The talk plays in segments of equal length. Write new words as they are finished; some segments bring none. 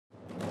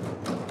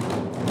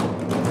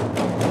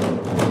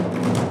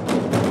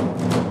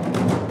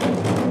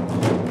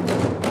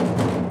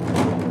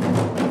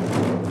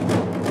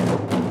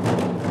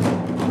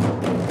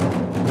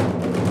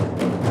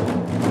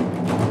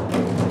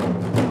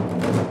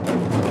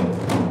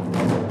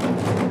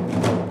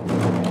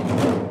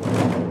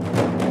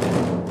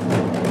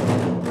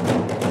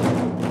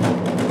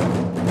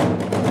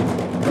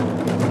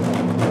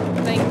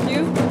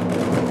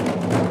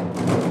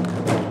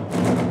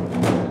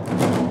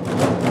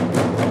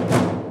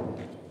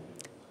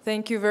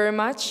Thank you very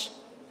much.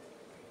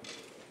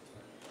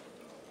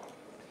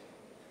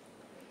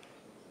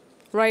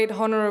 Right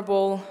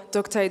Honorable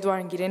Dr.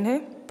 Edouard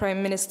Ngirente,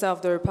 Prime Minister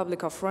of the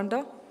Republic of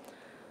Rwanda,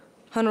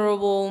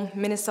 Honorable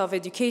Minister of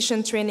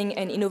Education, Training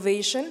and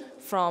Innovation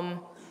from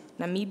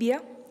Namibia,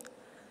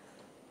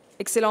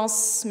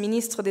 Excellence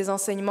Ministre des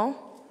Enseignements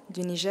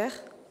du Niger,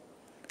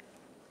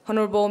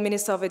 Honorable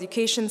Minister of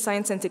Education,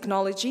 Science and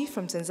Technology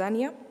from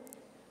Tanzania,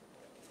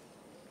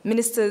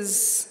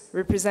 Ministers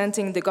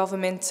representing the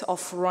government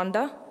of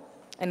Rwanda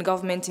and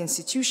government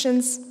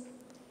institutions,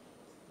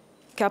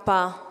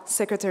 CAPA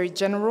Secretary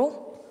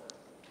General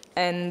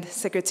and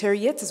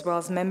Secretariat, as well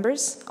as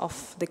members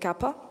of the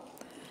CAPA,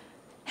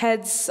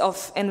 heads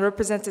of and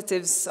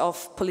representatives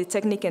of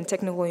polytechnic and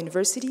technical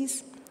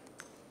universities,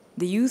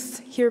 the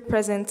youth here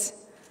present,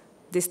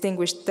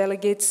 distinguished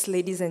delegates,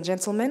 ladies and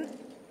gentlemen,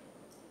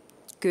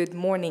 good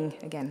morning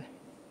again.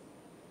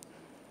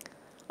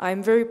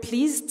 I'm very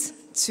pleased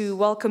to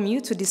welcome you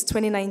to this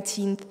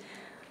 2019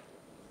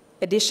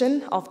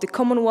 edition of the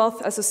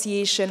Commonwealth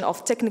Association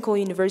of Technical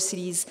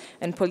Universities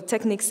and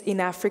Polytechnics in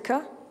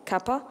Africa,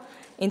 CAPA,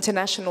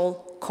 International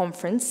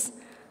Conference,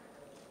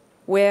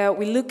 where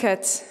we look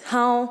at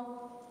how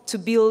to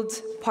build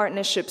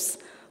partnerships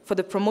for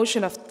the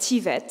promotion of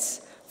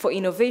TVET for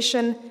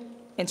innovation,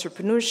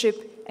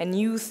 entrepreneurship, and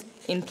youth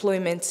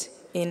employment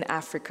in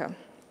Africa.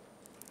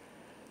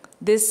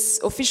 This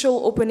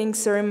official opening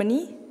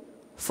ceremony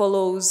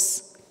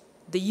follows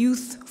the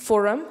youth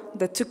forum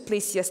that took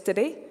place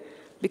yesterday,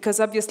 because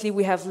obviously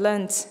we have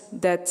learned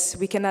that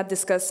we cannot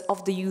discuss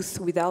of the youth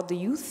without the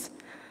youth.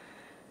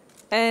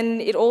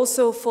 And it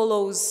also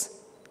follows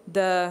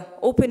the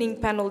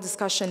opening panel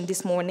discussion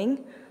this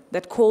morning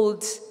that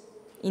called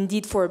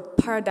indeed for a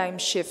paradigm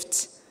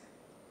shift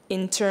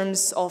in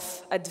terms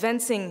of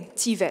advancing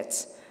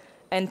TVET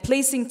and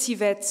placing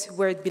TVET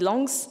where it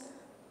belongs,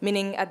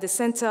 meaning at the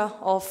center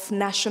of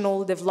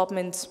national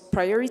development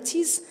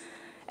priorities,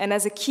 and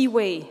as a key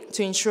way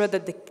to ensure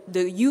that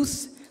the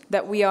youth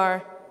that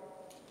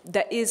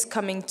is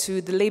coming to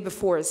the labor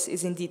force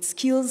is indeed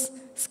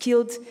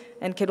skilled,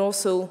 and can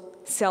also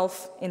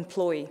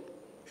self-employ.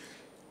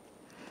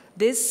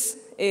 This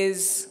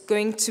is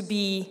going to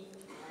be,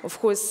 of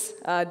course,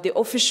 the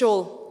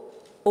official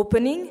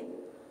opening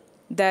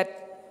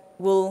that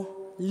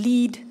will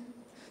lead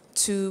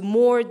to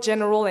more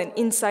general and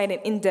insight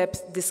and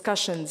in-depth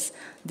discussions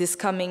this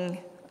coming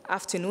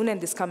afternoon and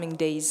this coming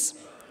days.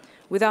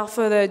 Without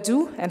further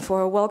ado, and for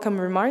her welcome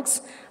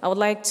remarks, I would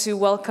like to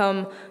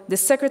welcome the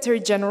Secretary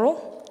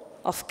General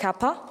of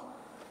CAPA,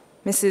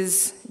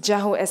 Mrs.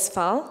 Jaho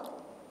Esfal,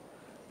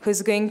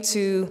 who's going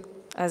to,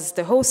 as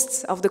the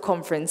host of the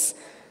conference,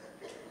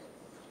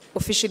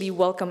 officially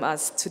welcome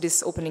us to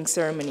this opening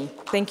ceremony.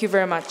 Thank you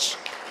very much.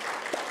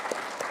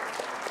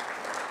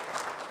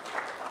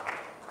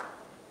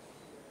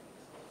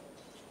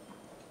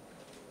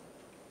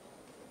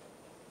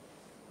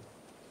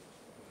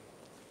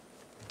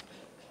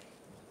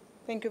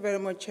 Thank you very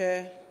much,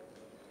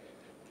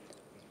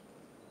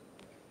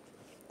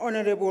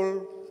 Honorable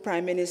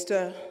Prime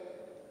Minister.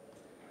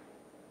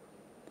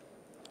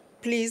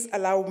 Please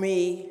allow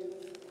me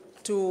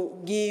to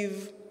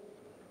give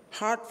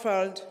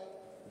heartfelt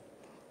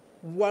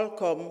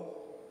welcome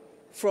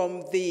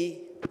from the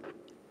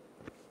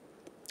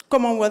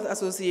Commonwealth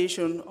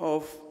Association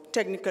of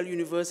Technical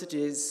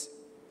Universities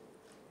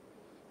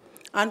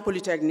and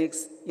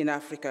Polytechnics in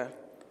Africa.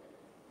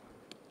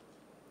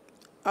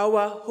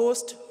 Our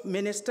host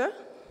minister,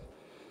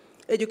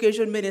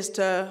 Education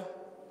Minister,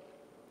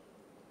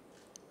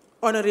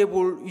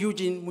 Honorable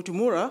Eugene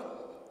Mutumura,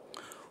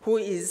 who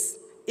is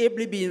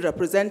ably being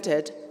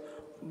represented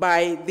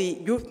by the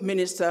Youth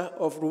Minister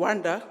of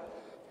Rwanda,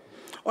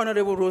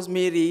 Honorable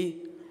Rosemary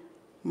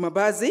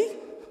Mabazi,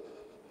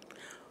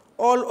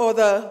 all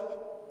other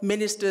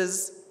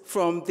ministers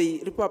from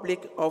the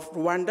Republic of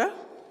Rwanda,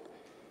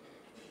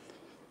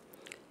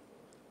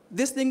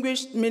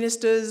 distinguished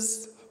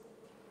ministers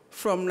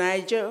from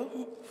Niger,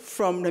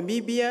 from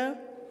Namibia,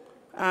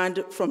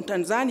 and from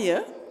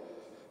Tanzania.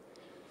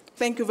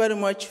 Thank you very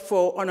much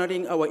for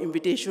honoring our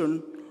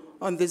invitation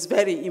on this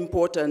very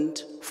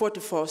important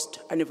 41st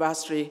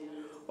anniversary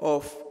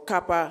of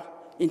CAPA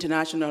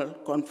International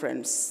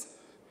Conference.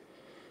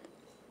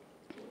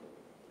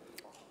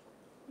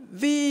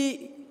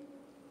 The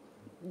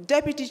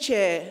Deputy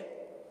Chair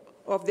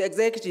of the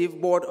Executive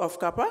Board of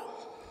CAPA,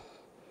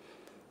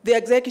 the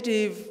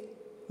executive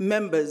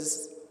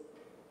members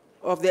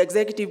of the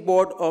Executive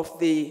Board of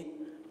the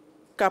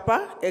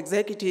CAPA,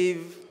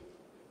 executive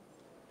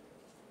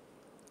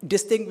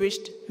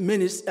distinguished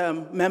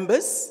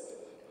members,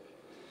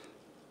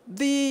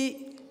 the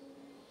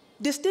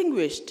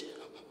distinguished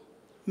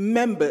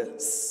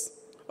members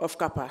of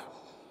CAPA.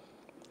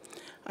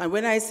 And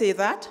when I say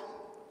that,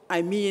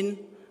 I mean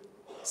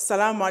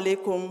salam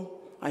alaikum,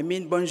 I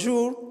mean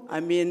bonjour,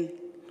 I mean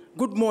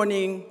good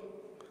morning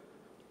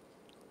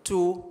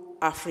to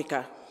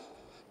Africa.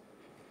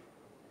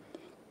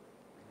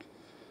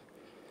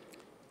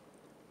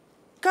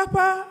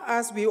 CAPA,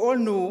 as we all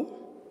know,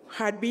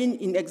 had been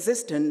in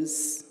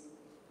existence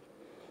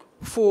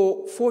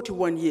for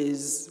 41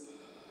 years.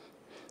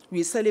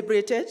 We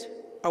celebrated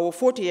our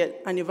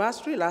 40th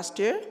anniversary last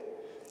year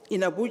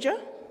in Abuja,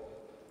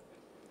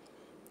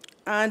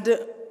 and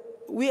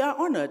we are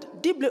honored,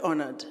 deeply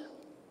honored,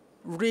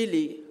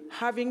 really,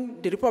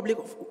 having the Republic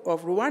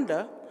of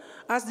Rwanda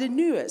as the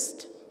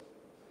newest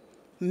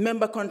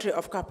member country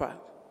of CAPA.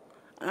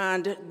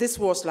 And this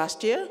was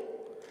last year,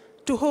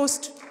 to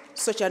host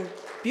such a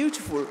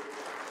beautiful,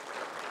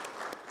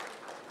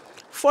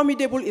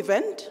 formidable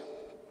event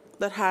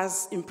that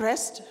has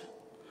impressed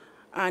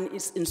and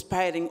is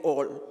inspiring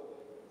all.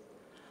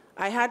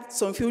 I had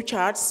some few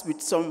chats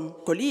with some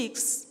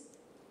colleagues,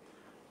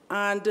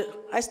 and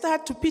I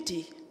started to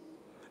pity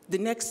the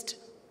next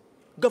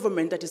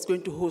government that is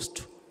going to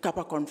host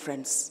CAPA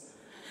conference,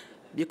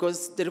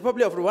 because the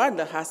Republic of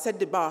Rwanda has set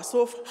the bar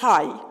so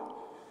high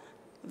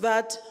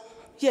that,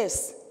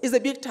 yes, it's a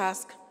big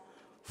task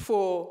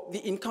for the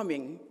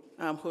incoming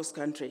host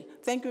country.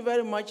 Thank you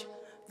very much,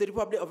 the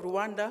Republic of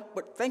Rwanda,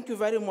 but thank you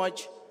very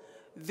much,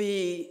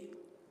 the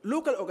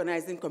local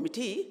organizing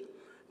committee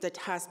that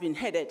has been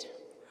headed,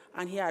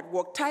 and he had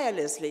worked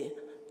tirelessly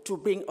to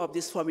bring up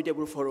this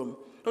formidable forum.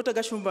 Dr.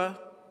 Gashumba,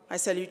 I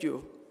salute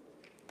you.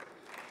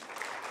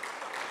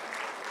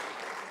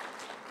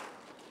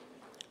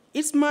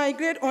 It's my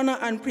great honor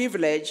and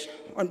privilege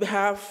on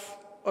behalf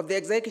of the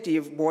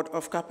Executive Board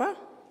of CAPA,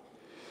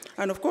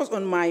 and of course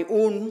on my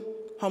own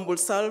humble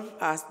self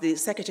as the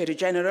Secretary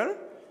General,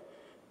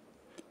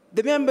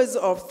 the members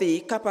of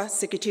the CAPA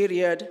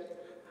Secretariat,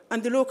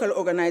 and the local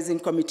organizing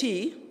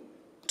committee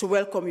to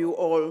welcome you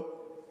all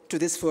to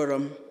this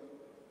forum.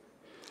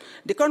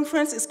 The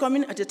conference is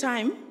coming at a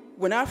time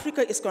when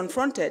Africa is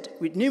confronted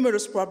with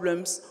numerous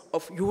problems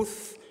of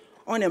youth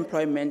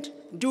unemployment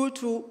due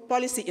to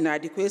policy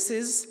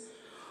inadequacies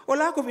or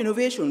lack of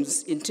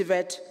innovations in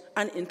TVET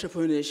and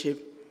entrepreneurship.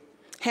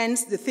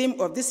 Hence, the theme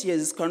of this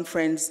year's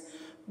conference,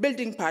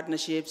 Building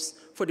Partnerships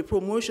for the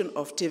Promotion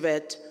of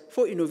TVET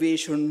for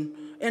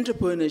Innovation,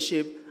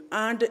 Entrepreneurship,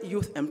 and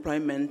Youth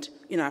Employment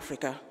in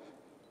Africa.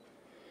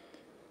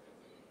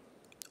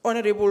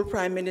 Honorable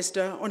Prime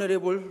Minister,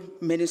 honorable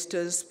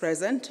ministers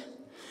present,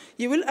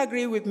 you will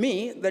agree with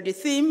me that the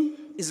theme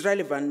is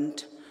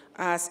relevant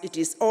as it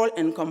is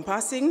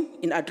all-encompassing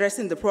in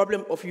addressing the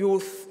problem of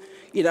youth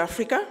in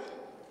Africa.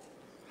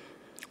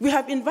 We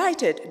have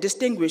invited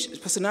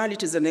distinguished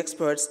personalities and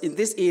experts in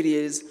these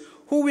areas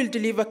who will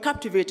deliver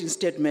captivating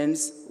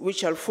statements which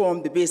shall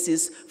form the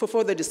basis for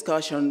further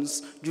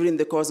discussions during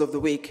the course of the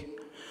week.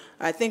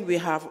 I think we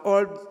have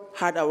all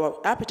had our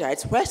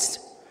appetites whet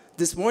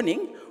this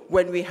morning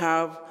when we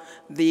have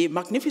the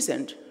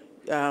magnificent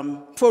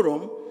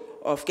forum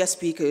of guest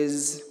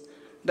speakers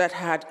that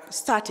had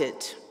started,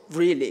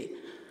 really.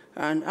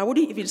 And I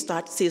wouldn't even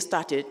say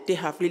started, they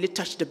have really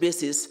touched the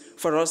basis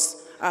for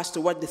us as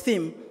to what the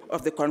theme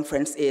of the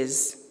conference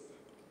is.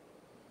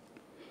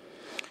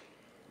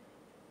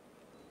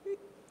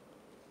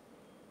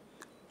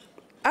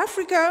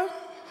 Africa,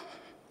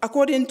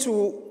 according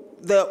to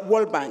the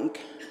World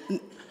Bank,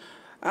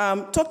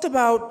 talked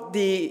about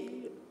the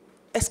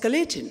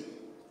escalating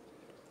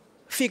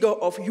figure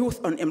of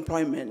youth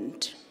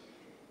unemployment.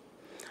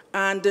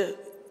 And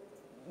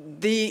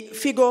the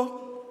figure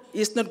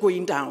is not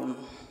going down.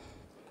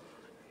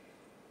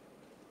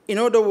 In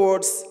other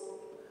words,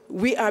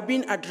 we are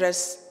being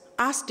addressed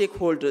as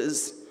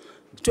stakeholders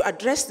to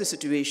address the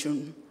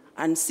situation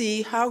and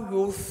see how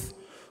youth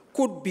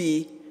could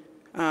be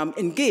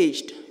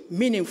engaged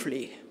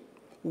meaningfully.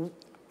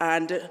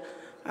 And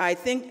I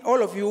think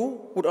all of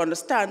you would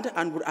understand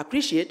and would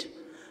appreciate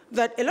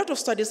that a lot of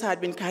studies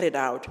had been carried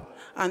out,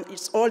 and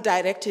it's all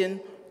directing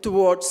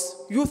towards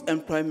youth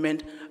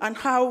employment and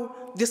how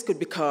this could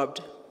be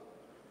curbed.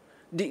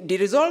 The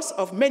results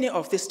of many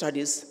of these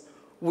studies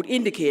would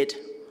indicate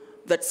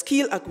that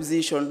skill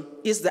acquisition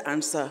is the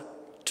answer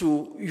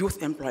to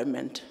youth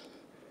employment.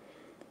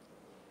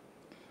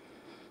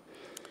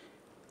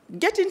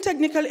 Getting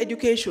technical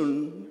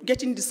education,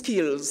 getting the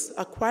skills,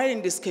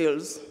 acquiring the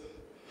skills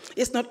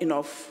is not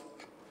enough.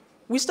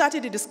 We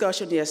started the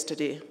discussion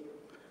yesterday,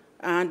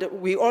 and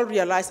we all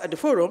realized at the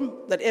forum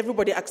that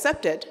everybody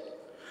accepted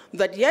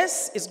that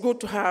yes, it's good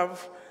to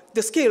have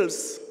the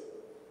skills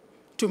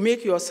to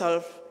make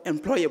yourself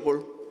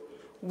employable,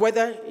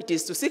 whether it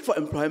is to seek for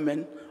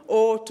employment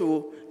or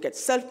to get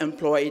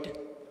self-employed.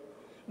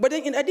 But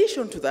then in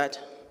addition to that,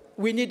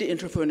 we need the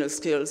entrepreneurial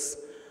skills.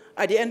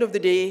 At the end of the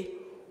day,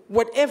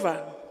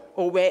 whatever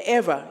or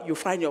wherever you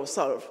find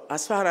yourself,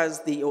 as far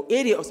as the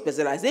area of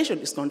specialization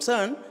is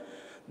concerned,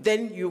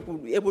 then you will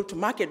be able to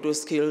market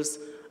those skills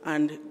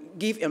and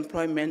give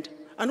employment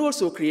and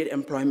also create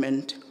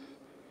employment.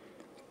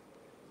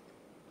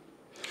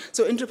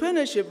 So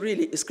entrepreneurship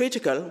really is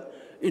critical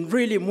in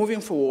really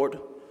moving forward,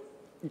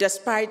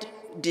 despite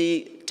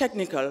the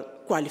technical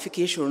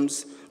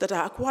qualifications that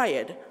are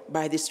acquired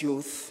by this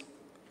youth.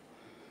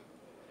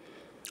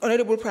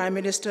 Honorable Prime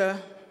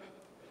Minister,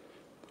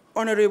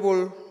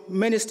 honorable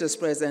ministers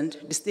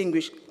present,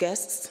 distinguished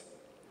guests,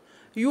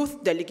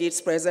 youth delegates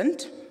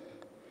present,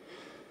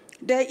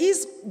 there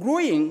is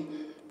growing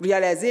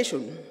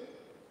realization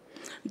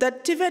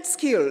that TVET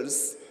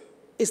skills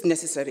is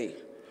necessary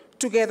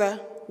together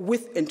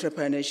with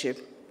entrepreneurship.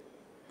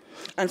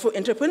 And for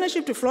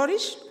entrepreneurship to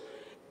flourish,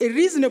 a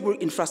reasonable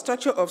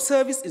infrastructure of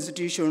service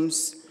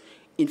institutions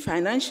in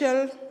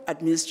financial,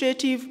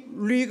 administrative,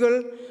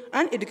 legal,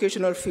 and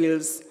educational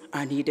fields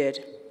are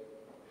needed.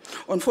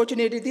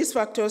 Unfortunately, these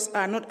factors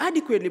are not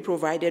adequately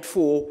provided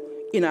for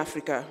in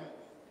Africa.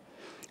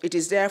 It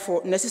is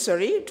therefore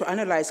necessary to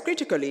analyze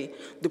critically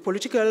the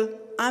political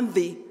and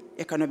the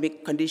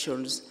economic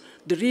conditions.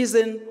 The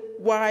reason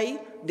why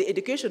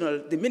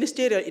the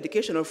Ministerial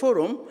Educational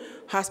Forum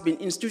has been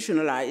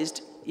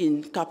institutionalized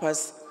in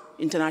CAPA's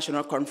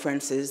international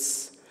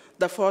conferences.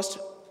 The first,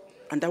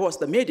 and that was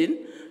the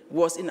maiden,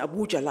 was in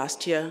Abuja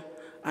last year,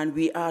 and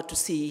we are to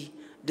see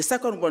the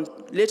second one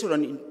later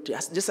on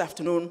this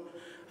afternoon,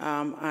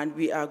 and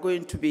we are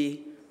going to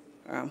be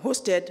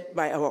hosted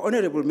by our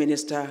Honorable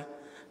Minister,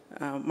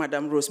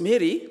 Madam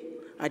Rosemary,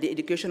 at the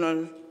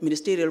Educational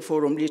Ministerial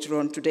Forum later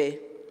on today.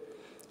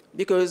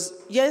 Because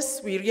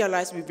yes, we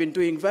realize we've been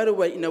doing very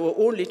well in our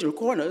own little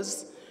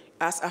corners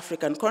as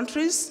African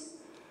countries,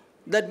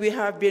 that we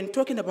have been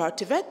talking about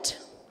TVET,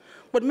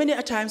 but many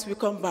a times we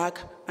come back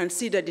and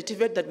see that the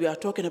TVET that we are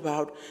talking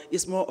about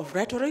is more of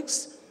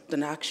rhetorics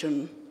than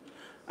action.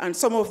 And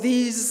some of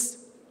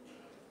these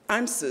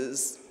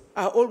answers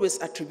are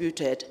always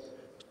attributed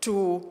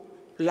to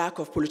lack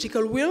of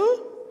political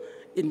will.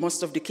 In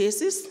most of the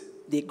cases,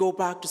 they go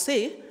back to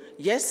say,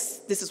 yes,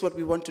 this is what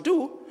we want to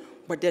do,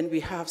 but then we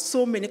have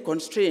so many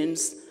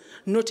constraints.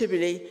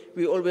 Notably,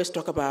 we always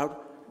talk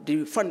about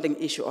the funding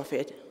issue of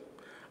it.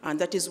 And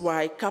that is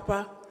why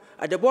CAPA,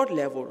 at the board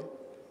level,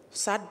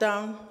 sat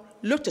down,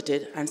 looked at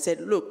it, and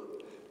said,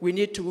 look, we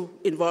need to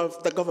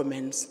involve the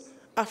governments,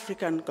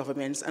 African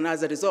governments, and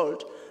as a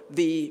result,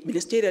 the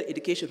Ministerial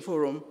Education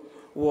Forum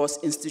was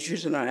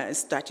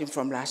institutionalized starting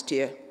from last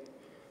year.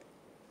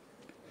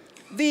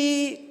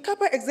 The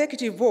CAPA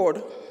Executive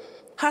Board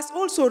has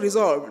also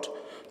resolved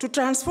to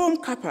transform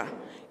CAPA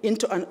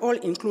into an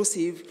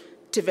all-inclusive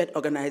TVET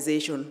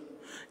organization.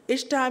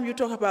 Each time you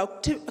talk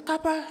about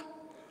CAPA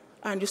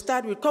and you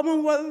start with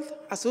Commonwealth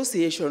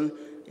Association,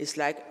 it's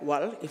like,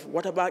 well,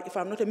 what about if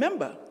I'm not a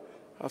member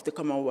of the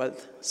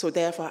Commonwealth? So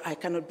therefore, I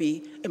cannot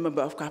be a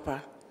member of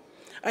CAPA.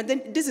 And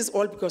then this is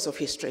all because of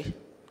history.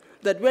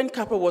 That when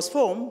CAPA was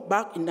formed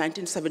back in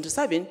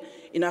 1977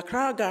 in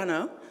Accra,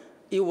 Ghana,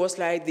 it was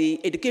like the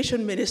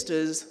education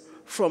ministers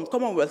from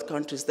Commonwealth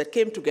countries that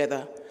came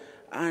together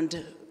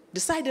and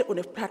decided on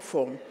a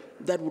platform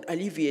that would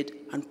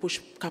alleviate and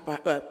push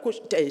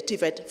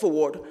TVET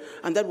forward,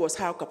 and that was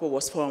how CAPA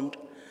was formed.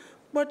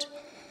 But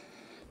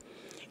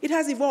it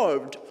has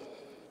evolved.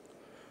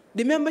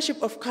 The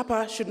membership of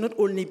CAPA should not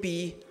only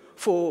be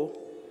for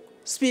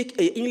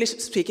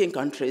English-speaking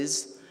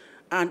countries,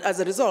 and as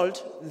a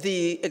result,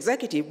 the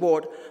executive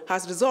board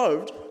has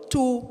resolved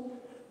to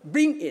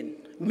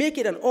make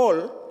it an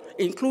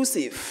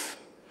all-inclusive,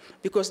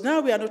 because now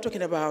we are not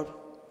talking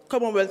about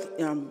Commonwealth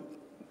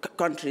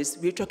countries,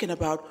 we're talking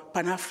about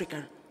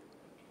Pan-African,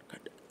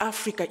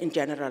 Africa in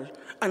general,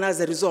 and as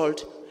a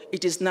result,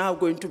 it is now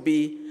going to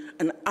be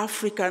an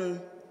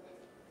African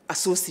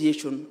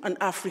association, an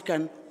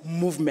African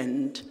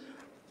movement.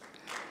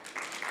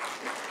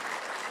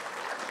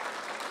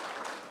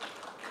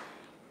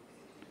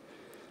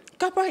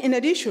 CAPA, in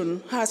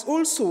addition, has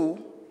also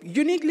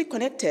uniquely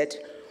connected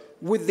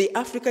with the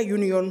Africa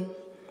Union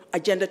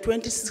Agenda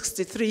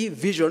 2063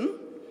 vision,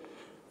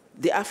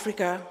 the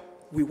Africa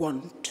we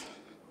want.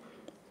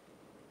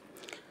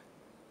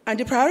 And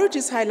the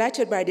priorities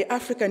highlighted by the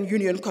African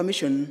Union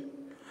Commission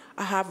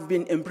have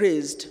been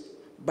embraced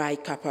by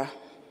CAPA.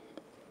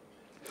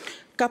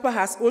 CAPA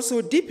has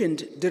also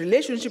deepened the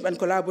relationship and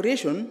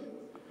collaboration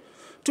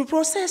to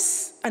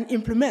process and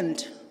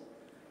implement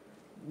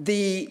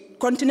the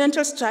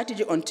Continental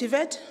Strategy on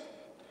TVET,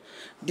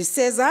 the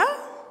CESA,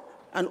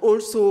 and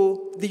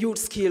also the Youth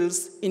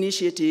Skills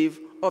Initiative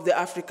of the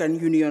African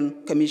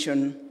Union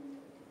Commission.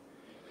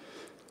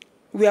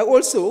 We are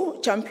also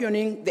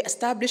championing the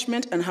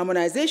establishment and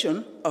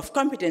harmonization of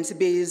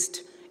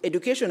competency-based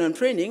education and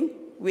training.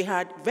 We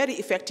had very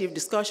effective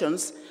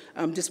discussions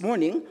this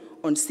morning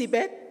on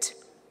CBET.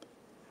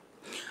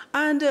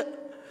 And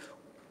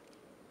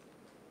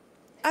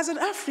as an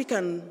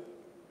African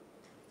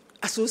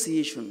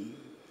association,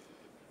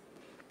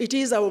 it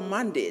is our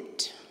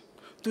mandate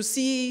to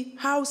see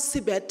how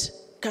CBET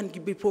can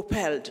be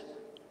propelled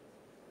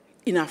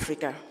in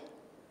Africa.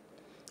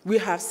 We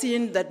have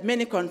seen that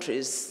many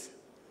countries,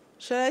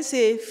 shall I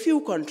say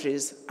few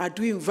countries, are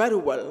doing very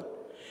well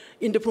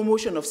in the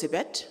promotion of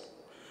CBET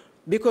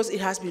because it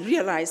has been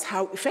realized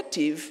how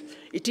effective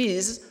it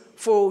is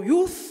for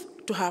youth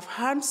to have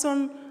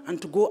hands-on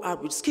and to go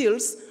out with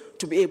skills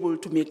to be able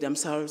to make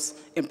themselves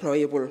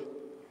employable.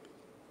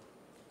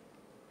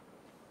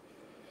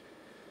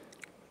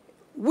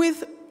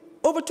 With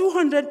over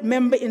 200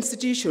 member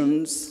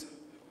institutions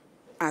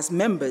as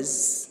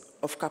members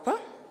of CAPA,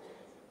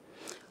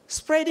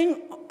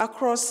 spreading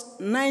across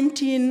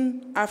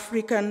 19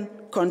 African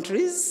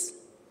countries,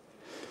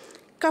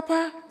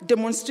 CAPA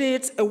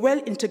demonstrates a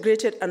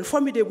well-integrated and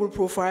formidable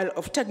profile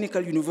of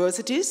technical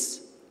universities,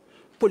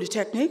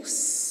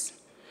 polytechnics,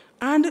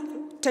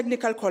 and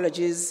technical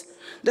colleges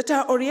that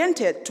are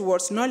oriented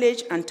towards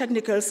knowledge and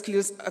technical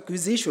skills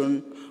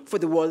acquisition for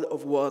the world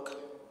of work.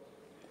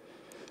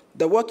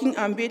 The working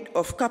ambit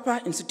of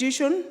CAPA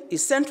institution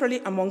is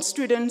centrally among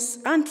students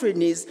and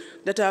trainees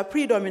that are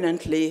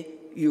predominantly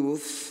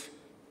youth.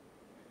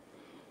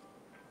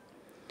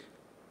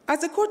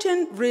 As a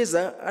curtain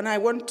raiser, and I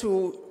want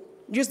to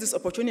use this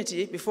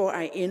opportunity before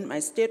I end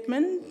my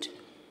statement,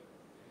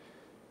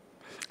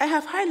 I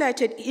have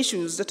highlighted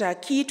issues that are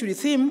key to the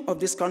theme of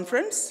this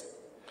conference,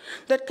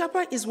 that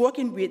CAPA is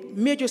working with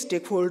major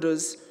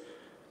stakeholders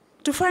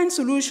to find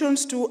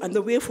solutions to and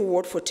the way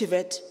forward for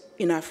TVET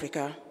in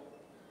Africa.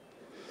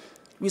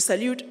 We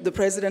salute the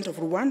President of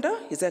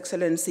Rwanda, His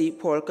Excellency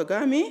Paul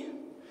Kagame,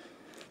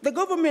 the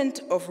government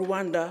of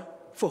Rwanda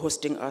for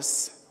hosting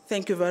us.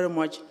 Thank you very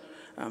much,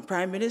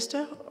 Prime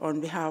Minister,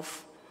 on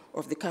behalf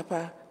of the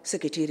CAPA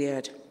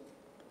Secretariat.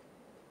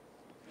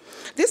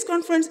 This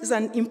conference is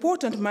an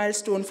important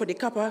milestone for the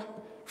CAPA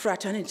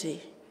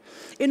fraternity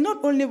in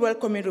not only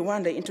welcoming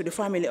Rwanda into the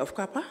family of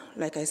CAPA,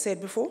 like I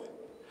said before,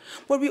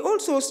 but we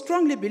also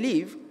strongly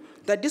believe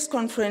that this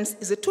conference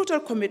is a total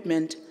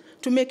commitment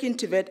to making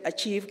TVET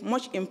achieve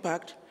much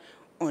impact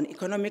on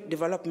economic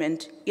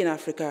development in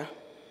Africa.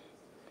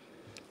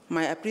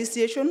 My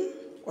appreciation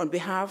on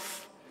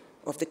behalf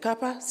of the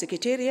CAPA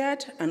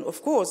Secretariat and,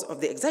 of course,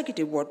 of the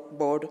Executive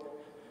Board,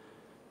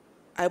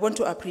 I want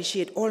to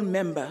appreciate all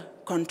member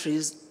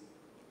countries,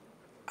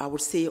 I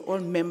would say all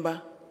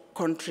member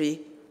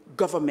country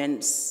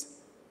governments,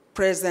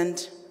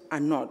 present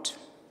and not,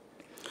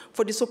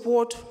 for the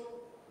support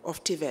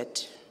of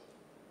TVET.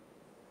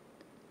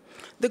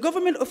 The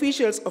government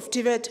officials of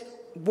TVET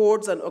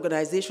boards and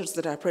organizations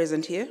that are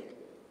present here,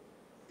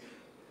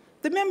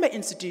 the member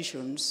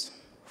institutions,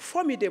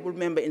 formidable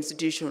member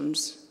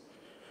institutions,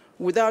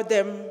 without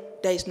them,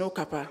 there is no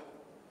CAPA.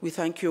 We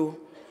thank you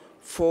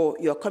for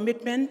your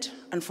commitment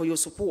and for your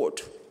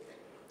support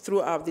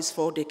throughout these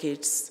 4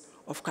 decades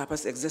of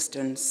CAPA's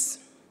existence.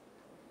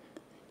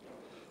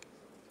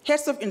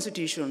 Heads of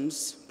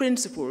institutions,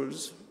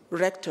 principals,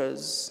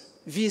 rectors,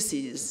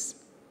 VCs,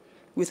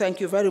 we thank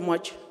you very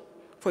much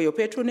for your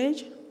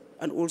patronage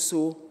and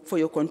also for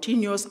your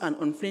continuous and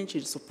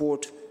unflinching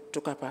support to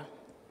CAPA.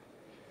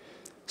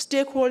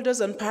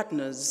 Stakeholders and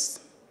partners,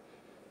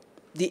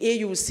 the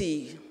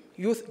AUC,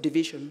 Youth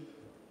Division,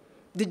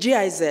 the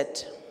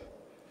GIZ,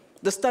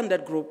 the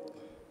Standard Group,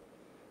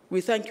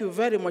 we thank you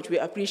very much. We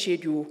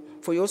appreciate you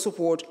for your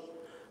support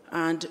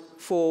and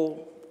for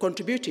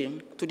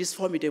contributing to this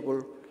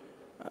formidable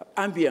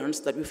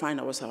ambience that we find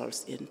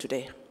ourselves in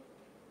today.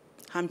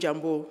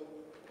 Hamjambo,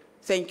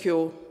 thank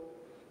you.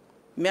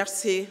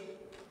 Merci,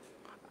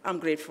 I'm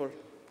grateful.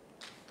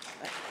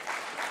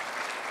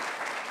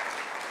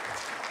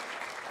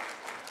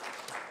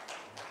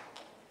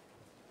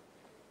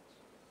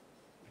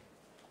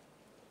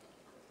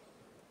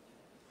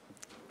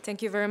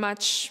 Thank you very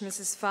much,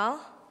 Mrs. Fall,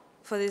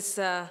 for this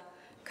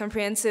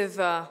comprehensive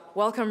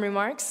welcome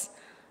remarks,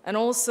 and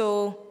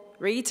also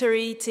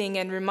reiterating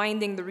and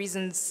reminding the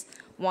reasons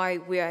why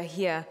we are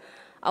here.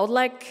 I would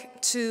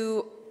like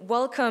to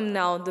welcome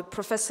now the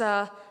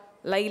Professor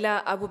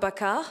Laila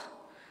Abubakar,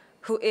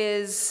 who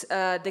is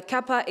the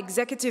CAPA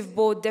Executive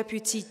Board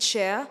Deputy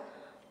Chair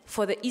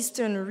for the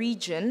Eastern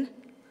Region,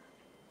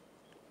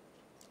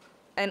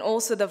 and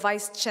also the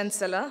Vice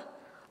Chancellor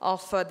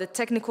of the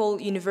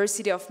Technical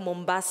University of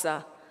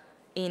Mombasa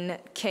in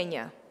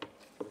Kenya.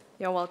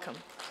 You're welcome.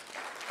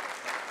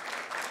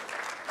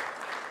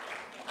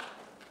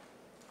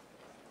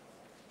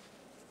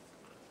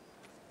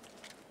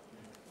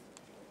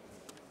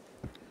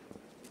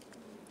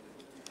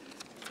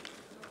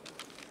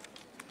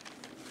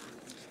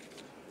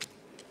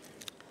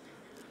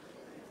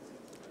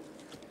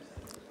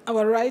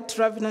 Our Right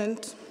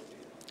Reverend,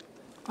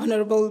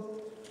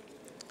 Honorable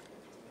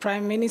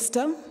Prime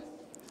Minister,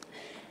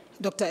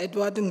 Dr.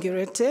 Edward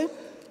Ngirete,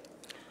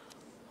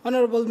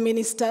 Honorable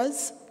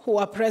Ministers who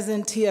are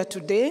present here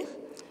today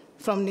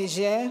from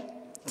Niger,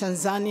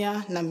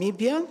 Tanzania,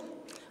 Namibia,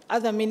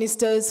 other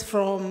ministers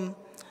from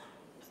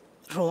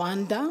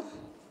Rwanda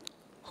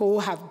who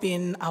have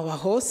been our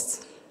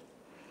hosts,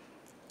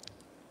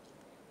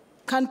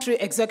 country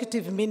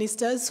executive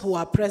ministers who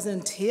are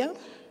present here,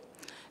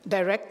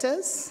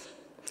 directors,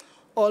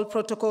 all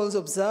protocols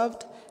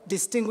observed,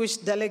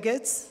 distinguished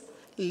delegates,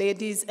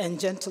 ladies and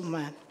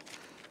gentlemen.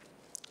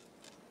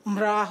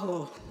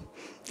 Mraho.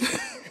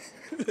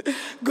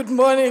 Good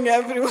morning,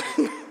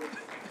 everyone.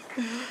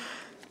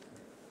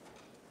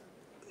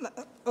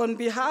 On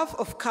behalf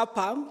of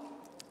CAPA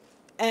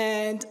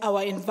and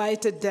our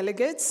invited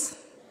delegates,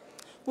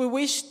 we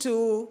wish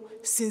to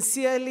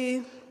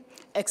sincerely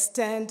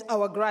extend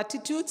our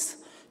gratitude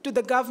to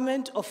the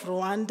government of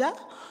Rwanda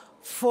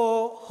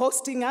for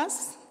hosting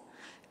us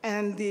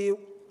and the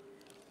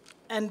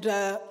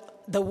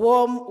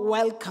warm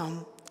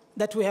welcome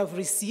that we have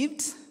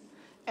received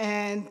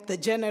and the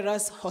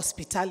generous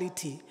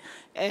hospitality.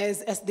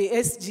 As the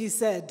SG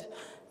said,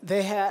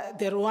 the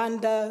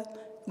Rwanda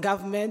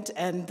government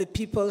and the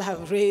people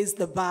have raised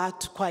the bar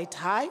quite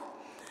high,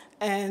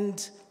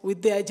 and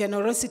with their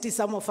generosity,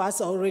 some of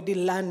us are already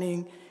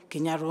learning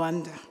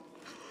Kinyarwanda.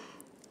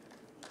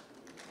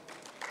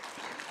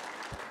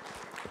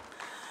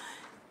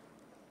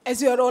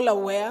 As you are all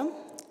aware,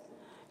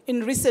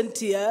 in recent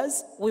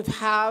years, we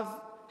have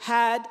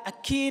had a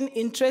keen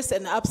interest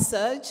and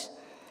upsurge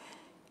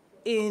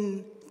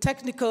in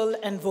technical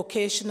and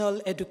vocational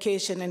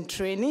education and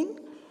training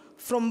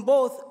from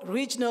both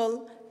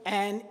regional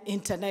and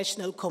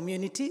international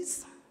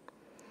communities.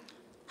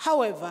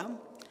 However,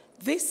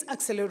 this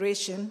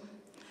acceleration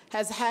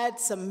has had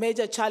some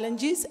major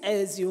challenges,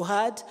 as you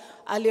heard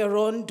earlier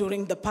on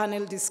during the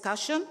panel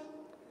discussion.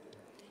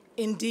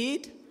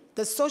 Indeed,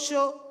 the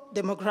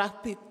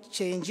socio-demographic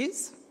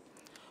changes,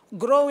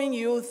 growing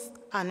youth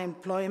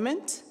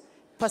unemployment,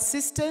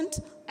 persistent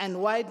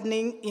and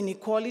widening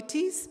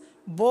inequalities,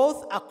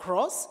 both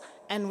across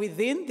and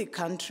within the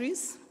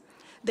countries,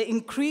 the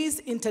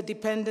increased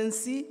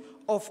interdependency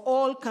of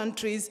all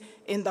countries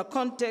in the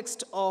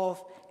context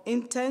of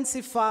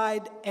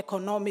intensified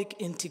economic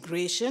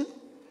integration,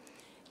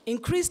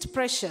 increased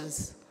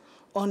pressures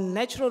on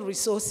natural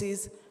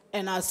resources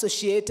and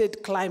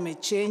associated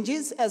climate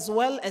changes, as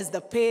well as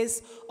the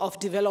pace of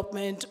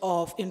development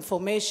of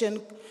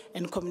information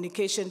and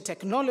communication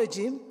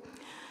technology,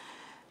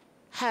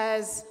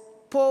 has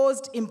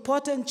posed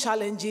important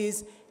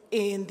challenges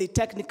in the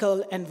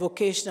technical and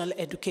vocational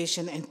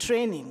education and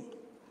training.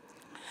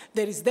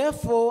 There is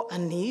therefore a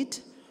need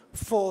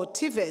for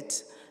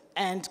TVET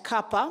and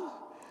CAPA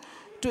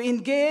to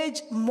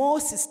engage more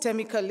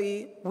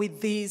systemically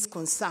with these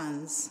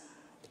concerns.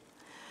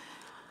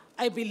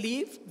 I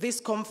believe this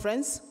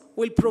conference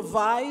will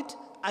provide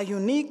a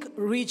unique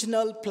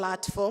regional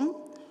platform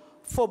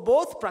for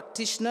both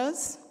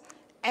practitioners,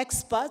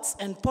 experts,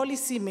 and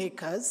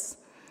policymakers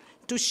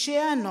to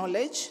share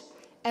knowledge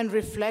and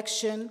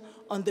reflection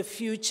on the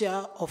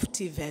future of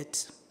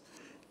TVET.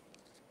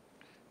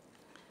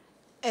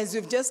 As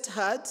you've just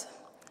heard,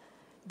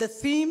 the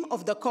theme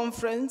of the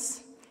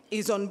conference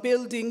is on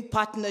building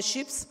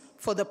partnerships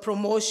for the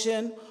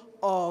promotion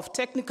of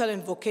technical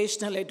and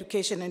vocational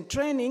education and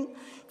training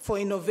for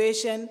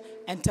innovation,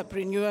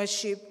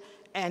 entrepreneurship,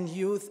 and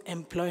youth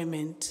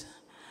employment.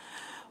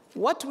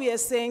 What we are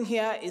saying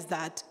here is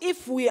that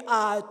if we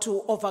are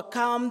to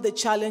overcome the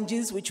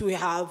challenges which we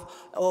have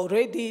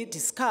already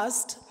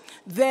discussed,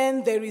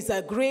 then there is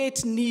a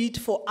great need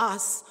for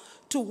us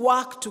to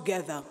work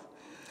together.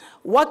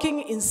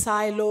 Working in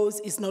silos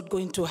is not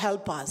going to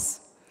help us.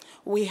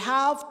 We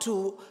have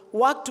to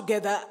work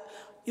together.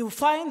 You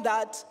find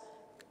that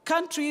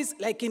countries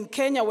like in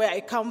Kenya, where I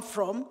come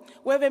from,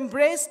 we've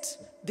embraced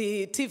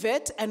the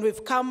TVET and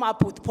we've come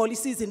up with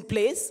policies in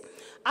place.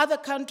 Other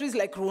countries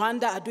like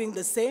Rwanda are doing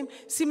the same.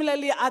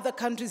 Similarly, other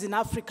countries in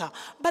Africa.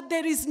 But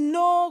there is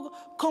no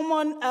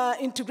common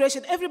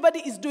integration. Everybody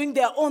is doing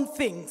their own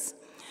things.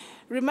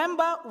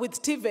 Remember,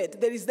 with TVET,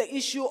 there is the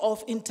issue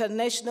of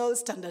international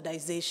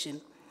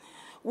standardization.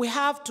 We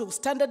have to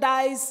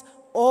standardize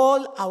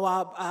all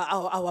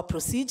our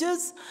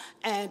procedures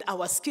and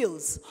our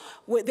skills.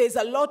 There's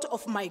a lot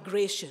of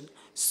migration.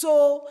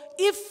 So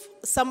if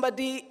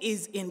somebody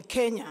is in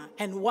Kenya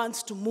and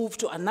wants to move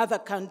to another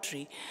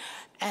country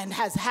and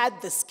has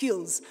had the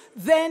skills,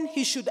 then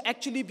he should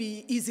actually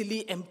be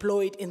easily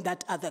employed in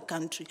that other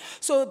country.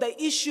 So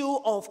the issue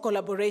of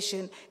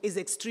collaboration is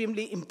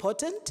extremely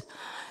important.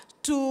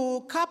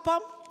 To CAPA,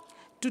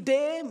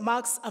 today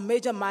marks a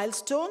major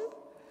milestone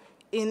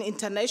in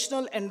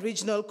international and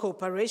regional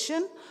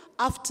cooperation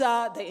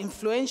after the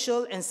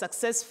influential and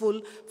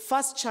successful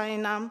First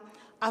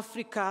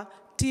China-Africa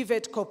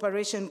TVET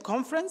Cooperation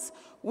Conference,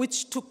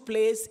 which took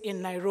place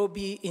in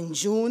Nairobi in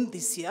June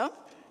this year.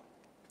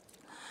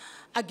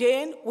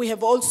 Again, we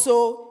have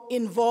also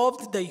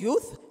involved the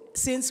youth,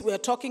 since we are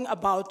talking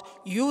about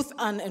youth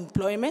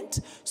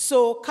unemployment.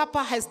 So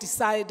CAPA has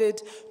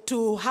decided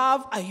to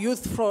have a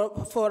youth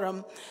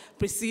forum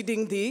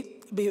preceding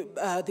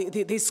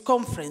this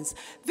conference.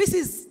 This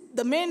is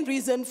the main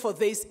reason for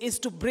this is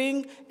to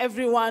bring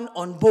everyone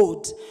on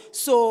board.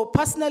 So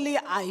personally,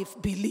 I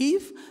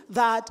believe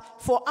that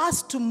for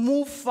us to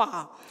move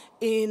far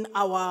in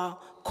our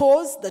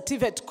cause, the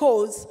TVET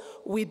cause,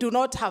 we do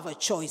not have a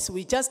choice.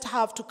 We just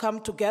have to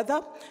come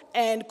together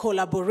and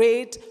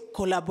collaborate,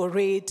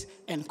 collaborate,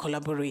 and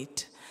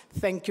collaborate.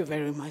 Thank you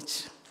very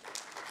much.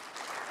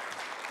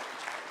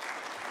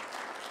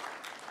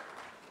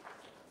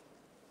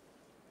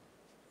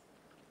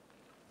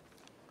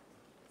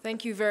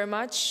 Thank you very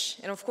much.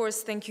 And of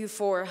course, thank you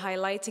for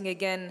highlighting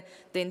again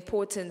the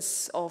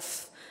importance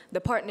of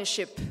the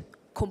partnership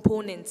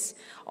components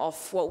of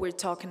what we're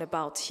talking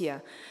about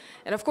here.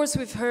 And of course,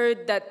 we've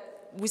heard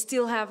that we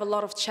still have a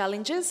lot of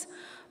challenges,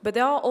 but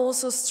there are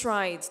also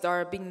strides that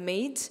are being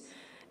made.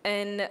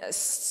 And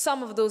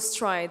some of those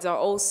strides are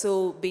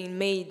also being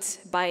made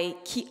by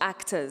key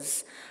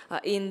actors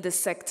in the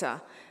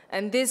sector.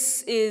 And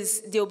this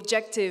is the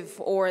objective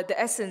or the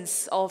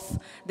essence of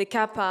the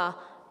CAPA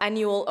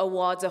Annual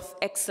Awards of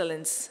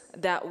Excellence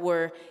that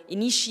were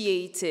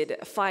initiated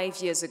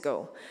 5 years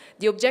ago.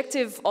 The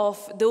objective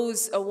of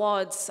those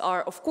awards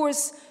are, of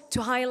course,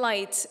 to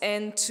highlight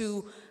and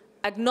to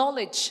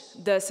acknowledge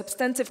the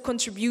substantive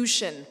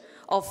contribution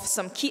of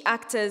some key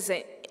actors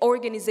and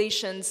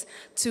organizations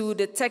to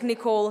the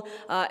technical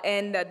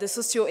and the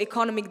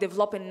socio-economic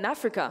development in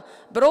Africa.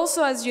 But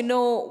also, as you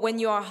know, when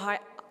you are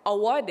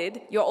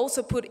awarded, you're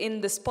also put in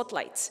the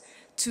spotlight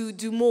to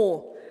do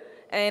more.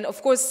 And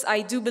of course,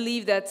 I do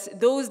believe that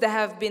those that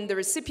have been the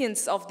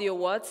recipients of the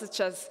awards,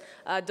 such as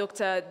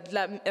Dr.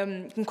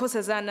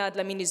 Nkosazana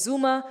Dlamini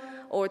Zuma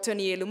or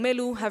Tony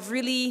Elumelu, have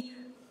really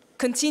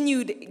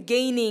continued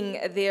gaining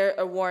their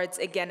awards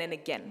again and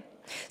again.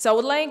 So I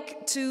would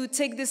like to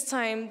take this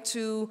time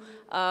to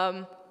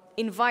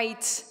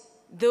invite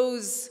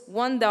those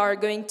that are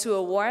going to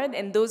award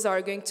and those that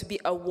are going to be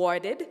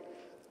awarded.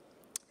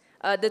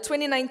 The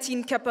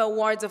 2019 CAPA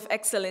Awards of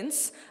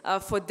Excellence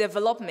for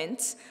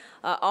Development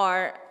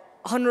are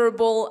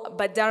Honorable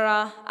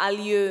Badara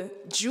Alieu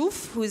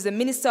Diouf, who is the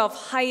Minister of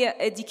Higher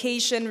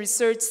Education,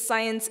 Research,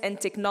 Science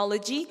and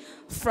Technology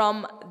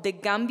from the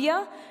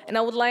Gambia. And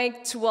I would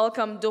like to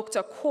welcome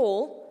Dr.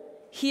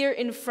 Cole here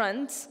in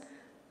front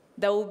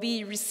that will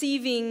be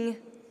receiving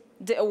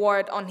the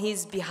award on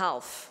his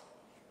behalf.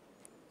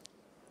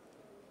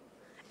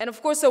 And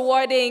of course,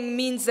 awarding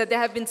means that they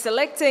have been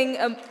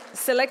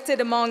selected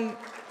among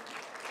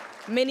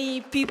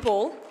many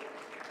people.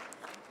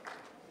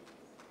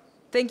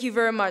 Thank you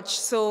very much.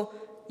 So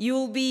you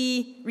will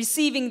be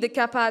receiving the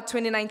CAPA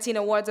 2019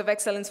 Awards of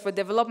Excellence for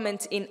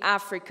Development in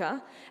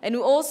Africa. And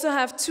we also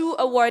have 2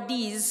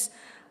 awardees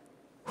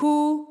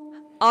who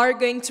are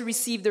going to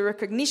receive the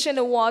Recognition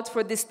Award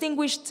for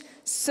Distinguished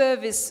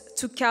Service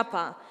to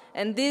CAPA.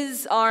 And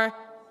these are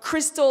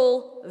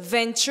Crystal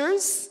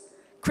Ventures.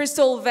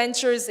 Crystal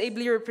Ventures,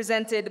 ably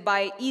represented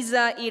by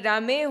Isa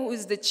Irame, who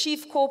is the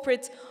Chief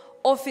Corporate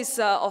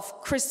Officer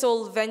of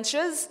Crystal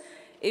Ventures.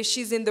 If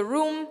she's in the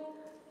room,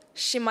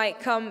 she might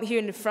come here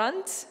in the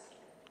front.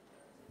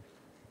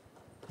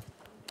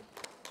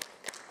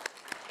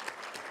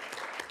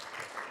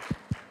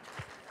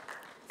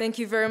 Thank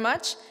you very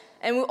much.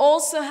 And we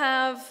also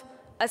have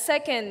a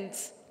second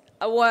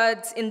award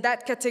in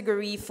that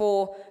category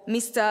for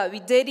Mr.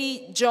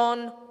 Wideri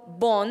John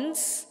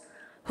Bonds,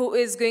 who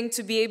is going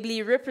to be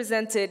ably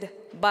represented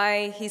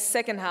by his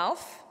second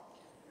half,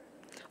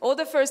 or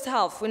the first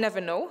half, we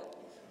never know.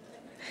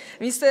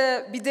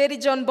 Mr.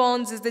 Bideri John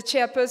Bonds is the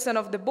chairperson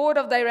of the Board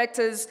of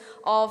Directors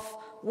of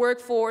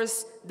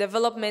Workforce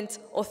Development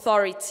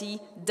Authority,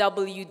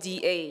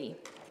 WDA.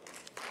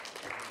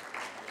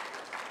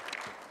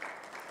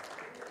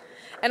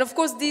 And of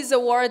course, these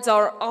awards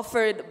are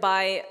offered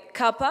by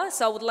CAPA,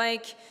 so I would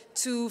like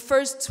to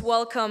first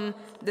welcome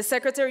the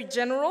Secretary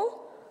General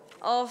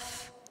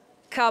of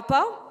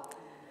CAPA,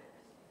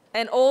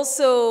 and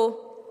also,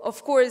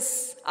 of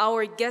course,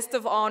 our guest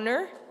of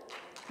honor,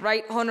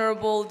 Right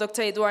Honorable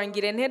Dr. Edouard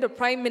Ngirente, the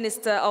Prime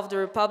Minister of the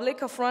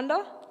Republic of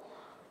Rwanda,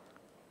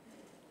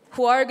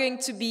 who are going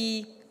to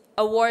be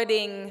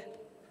awarding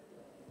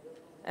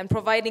and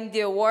providing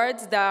the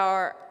awards that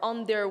are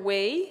on their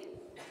way.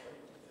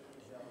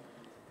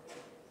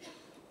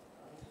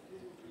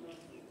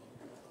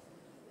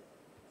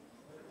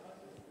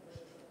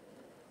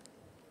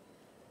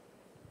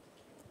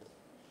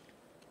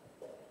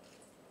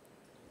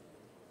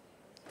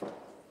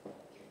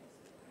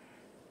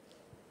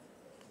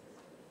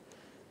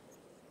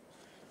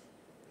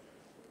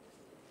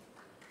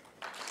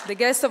 The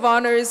guest of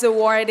honor is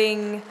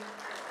awarding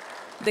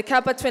the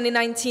CAPA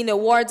 2019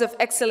 Awards of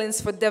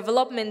Excellence for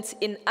Development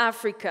in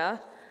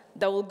Africa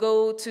that will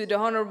go to the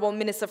Honorable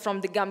Minister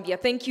from the Gambia.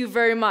 Thank you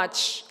very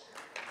much.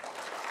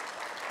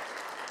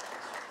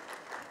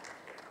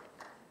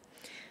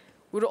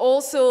 We'd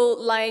also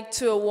like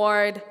to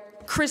award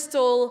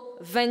Crystal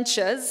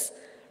Ventures,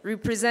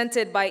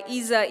 represented by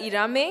Isa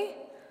Irame,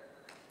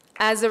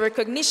 as a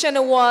recognition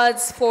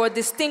awards for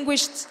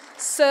distinguished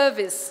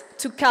service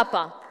to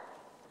CAPA.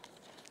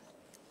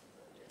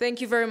 Thank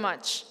you very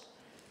much.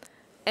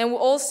 And we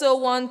also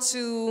want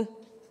to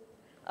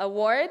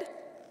award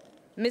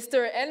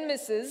Mr. and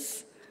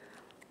Mrs.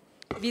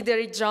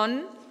 Bideri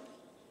John.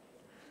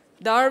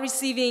 They are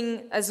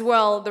receiving as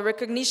well the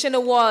recognition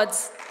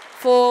awards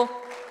for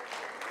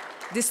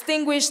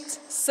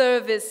distinguished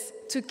service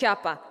to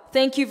CAPA.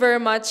 Thank you very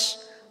much,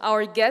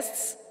 our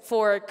guests,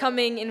 for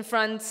coming in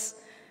front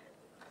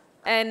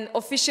and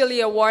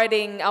officially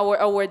awarding our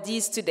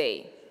awardees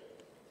today.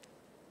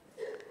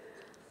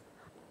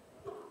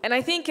 And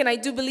I think, and I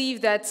do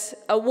believe that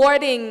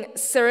awarding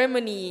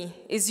ceremony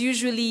is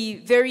usually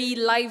very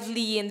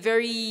lively and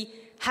very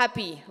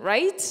happy,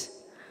 right?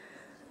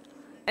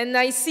 And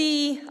I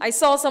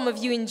saw some of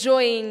you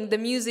enjoying the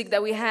music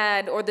that we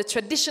had or the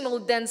traditional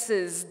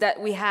dances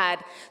that we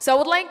had. So I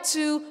would like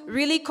to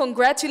really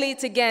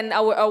congratulate again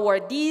our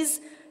awardees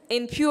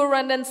in pure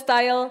Rwandan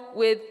style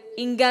with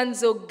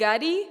Inganzo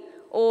Gadi,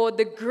 or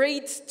the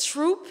great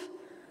troupe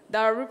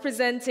that are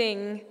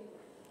representing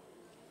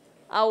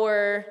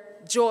our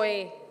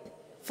joy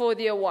for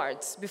the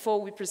awards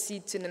before we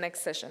proceed to the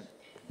next session.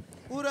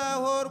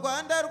 Uraho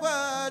Rwanda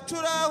rwacu,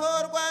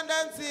 uraho Rwanda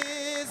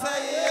nziza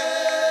ye.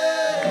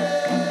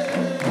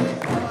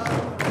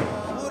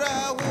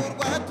 Uraho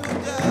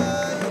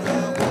rwatubyaye,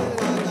 uraho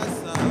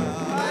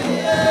rwagasabo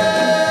ye.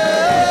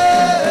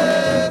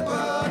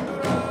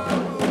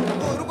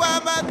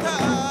 Urw'amata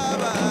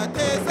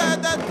bateza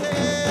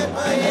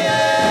adatemba ye.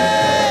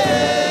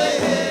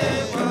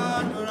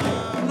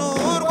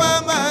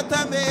 N'urw'amata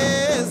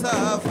meza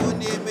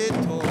avuna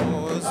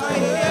imitozo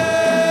ye.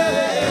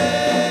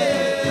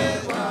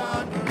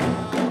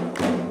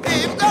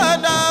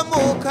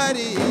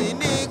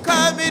 Ni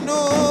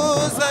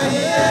kaminuza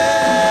ye.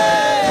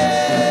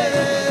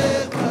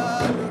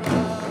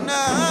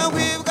 Naho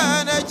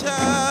ibwana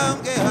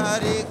cyambwe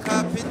hari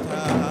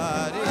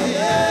kapitari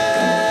ye.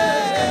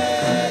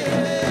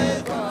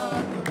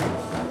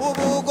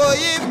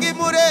 Ubugoyi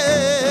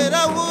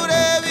bw'imurera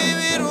bureba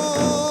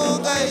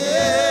ibirunga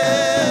ye.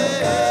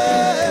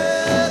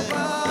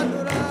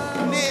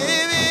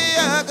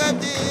 N'ibiyaga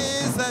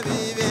byiza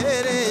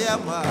bibereye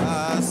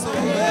amaso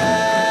ye.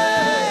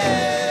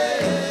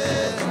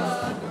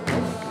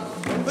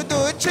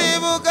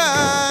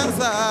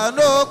 Buganza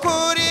no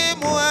kuri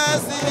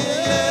muazi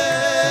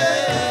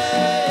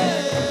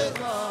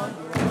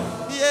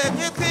ye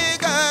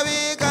nkitwiga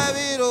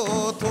bigabiro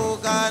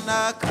tugana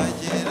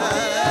Kagera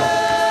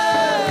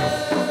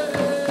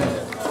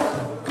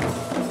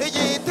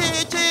igiti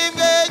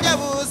kimwe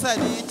nyabusa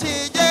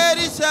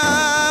nikigera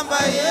ishyamba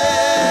ye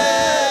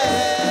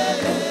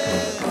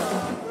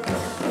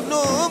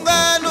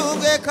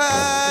nunganubwe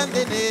kandi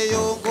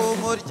niyunga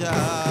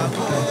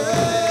umuryango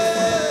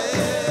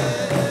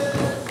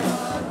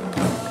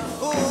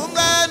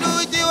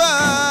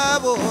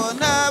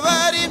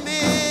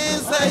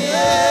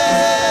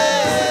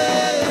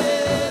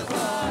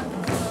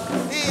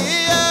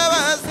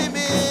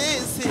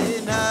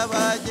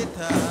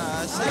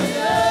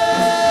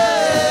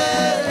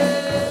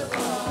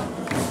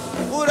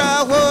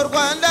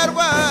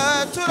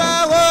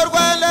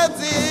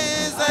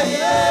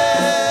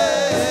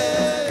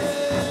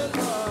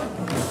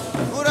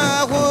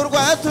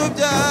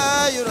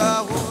tubyaye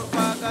uraho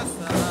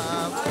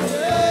rwagasabo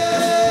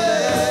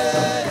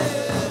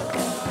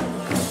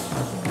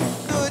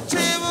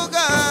duci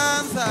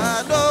Buganza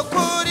no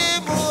kuri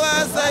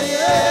muaza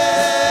ye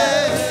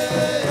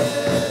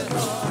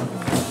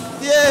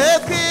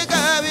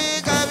twiga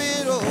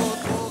bigabiro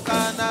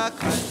tugana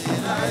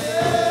Kagera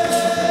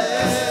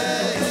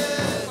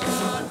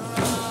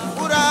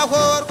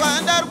uraho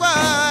Rwanda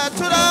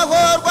rwacu uraho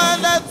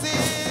Rwanda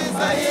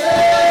nziza ye.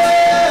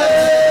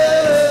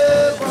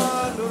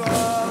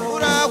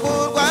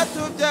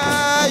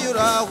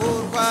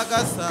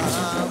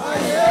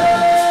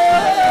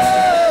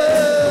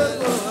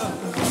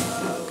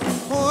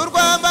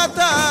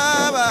 Urw'amata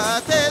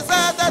bateza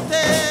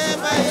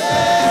adatemba ye.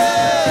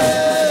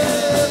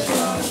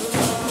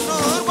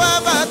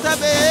 N'urw'amata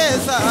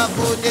meza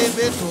avuna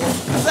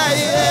imitozo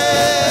ye.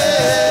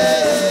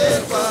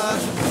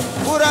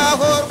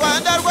 Uraho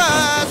Rwanda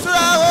rwacu,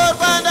 uraho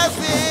Rwanda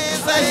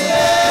nziza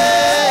ye.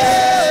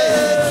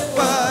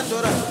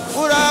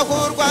 Uraho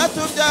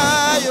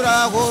rwatubyaye,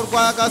 uraho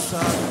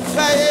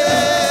rwagasabo ye.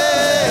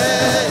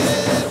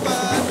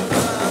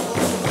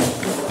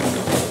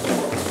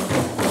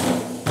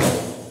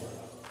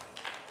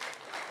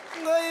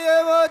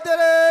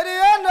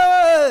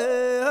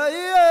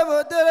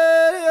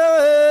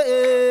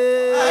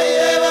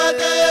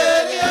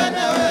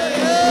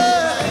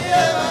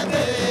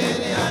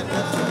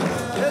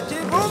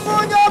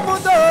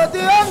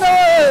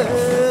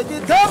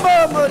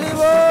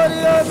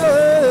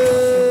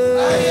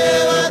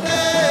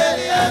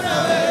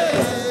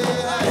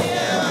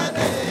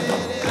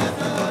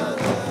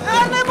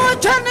 Ane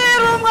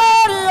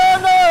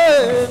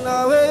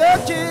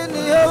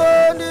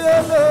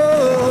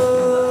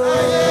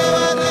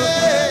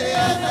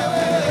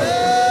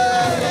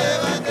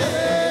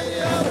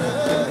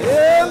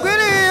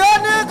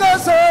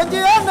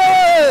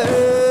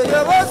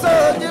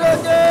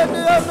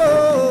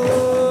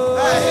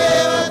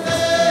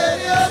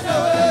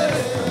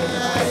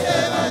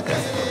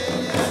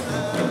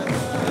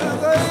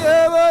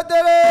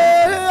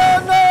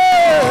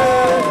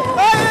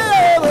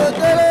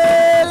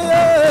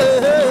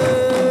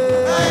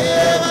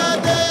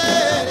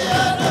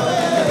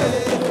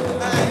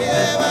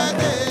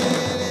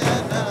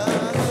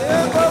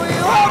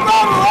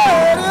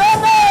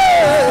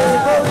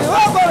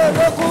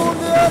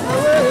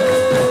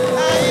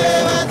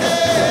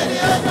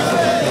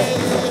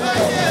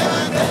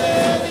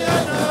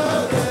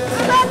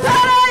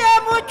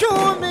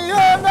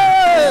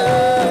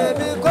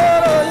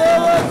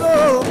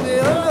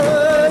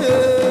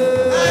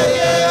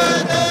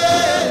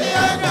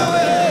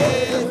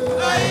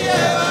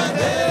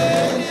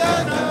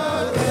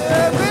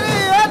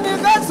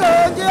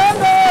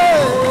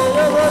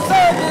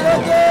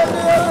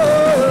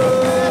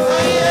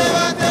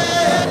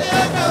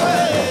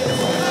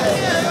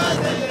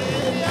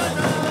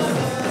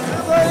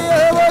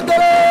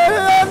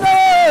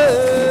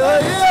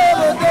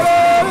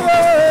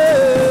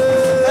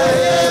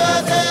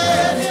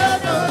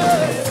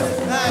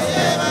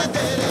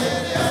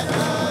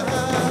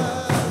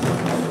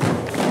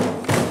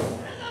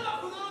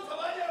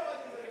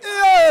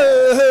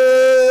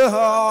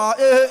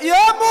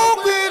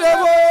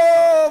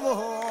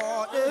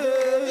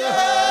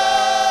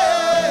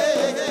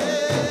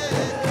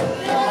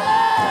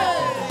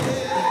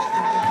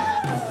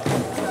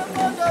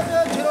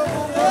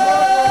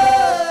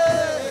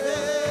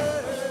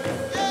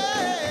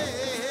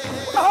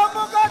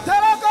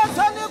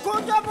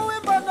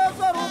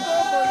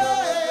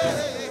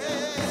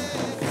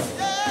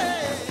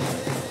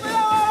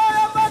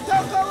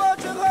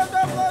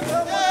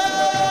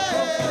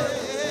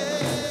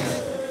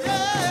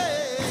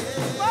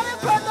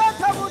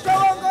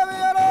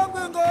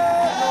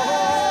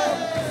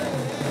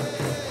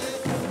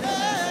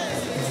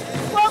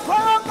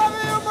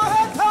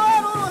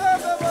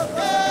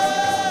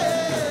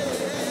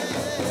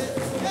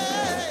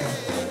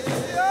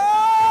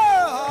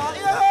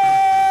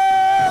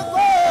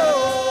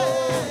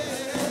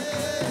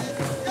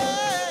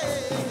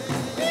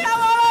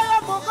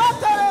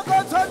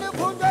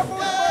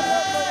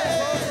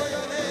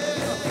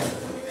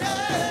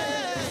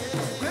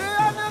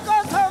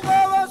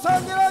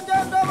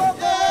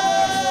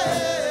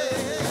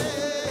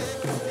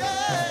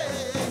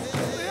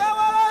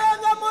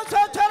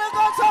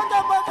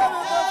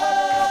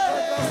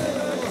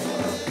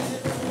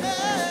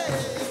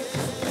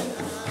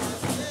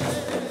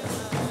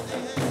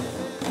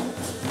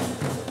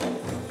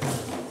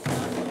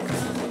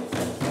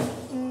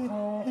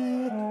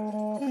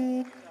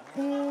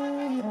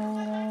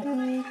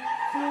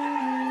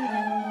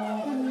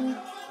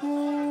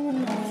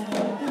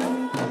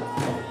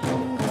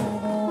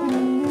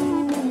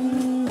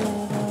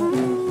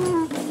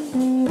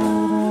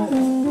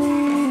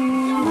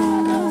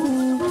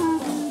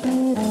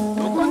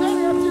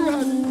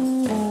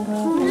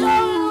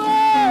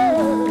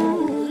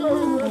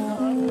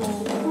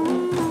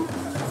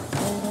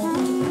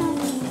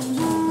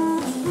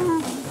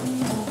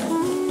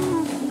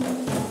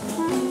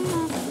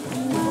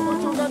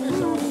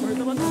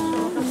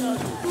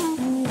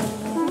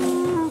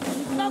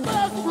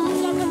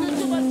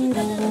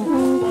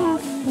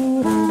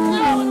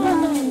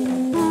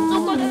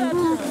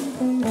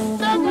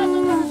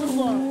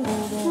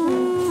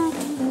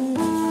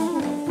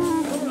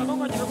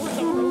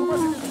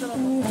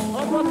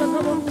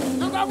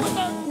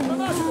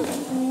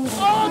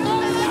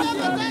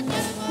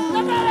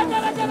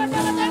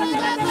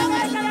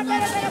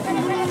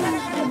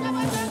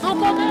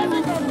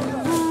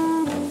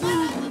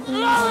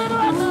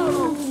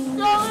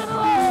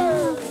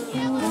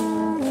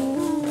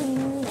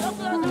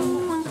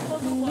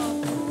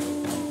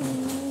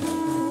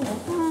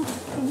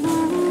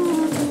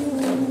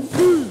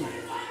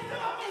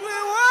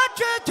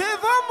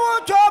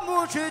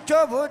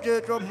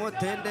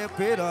mutende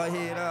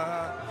kwirahira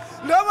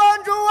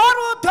nabanje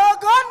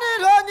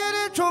warutaganira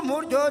nyiricumu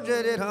ryoje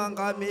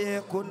rirangamiye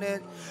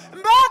kunene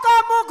mbega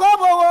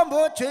mugabo wo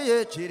mbociye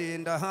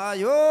kirinda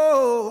hayo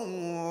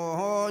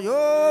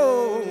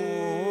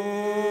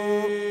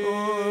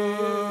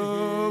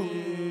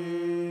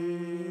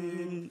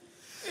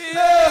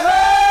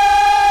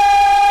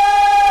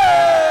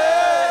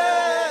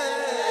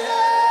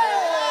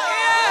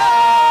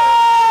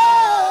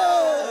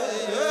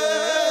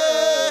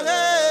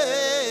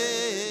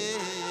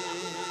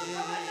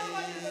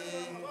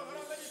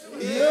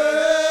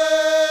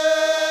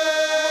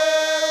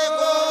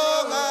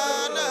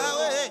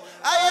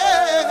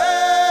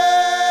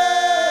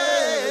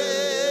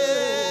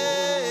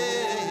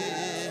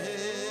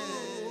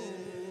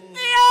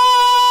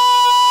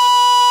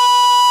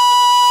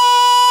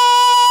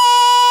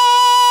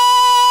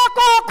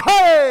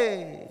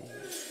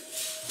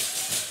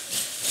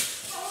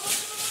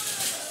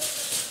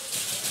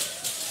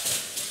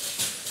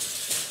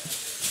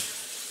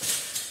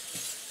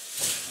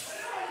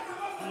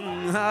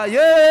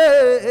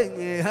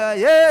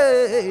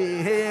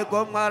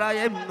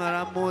Komaraye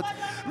mwaramut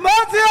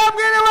mazi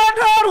ambwiriwe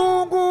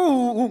ntarungu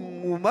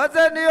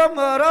maze niyo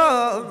mwara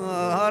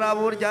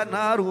haraburya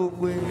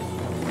ntarungwe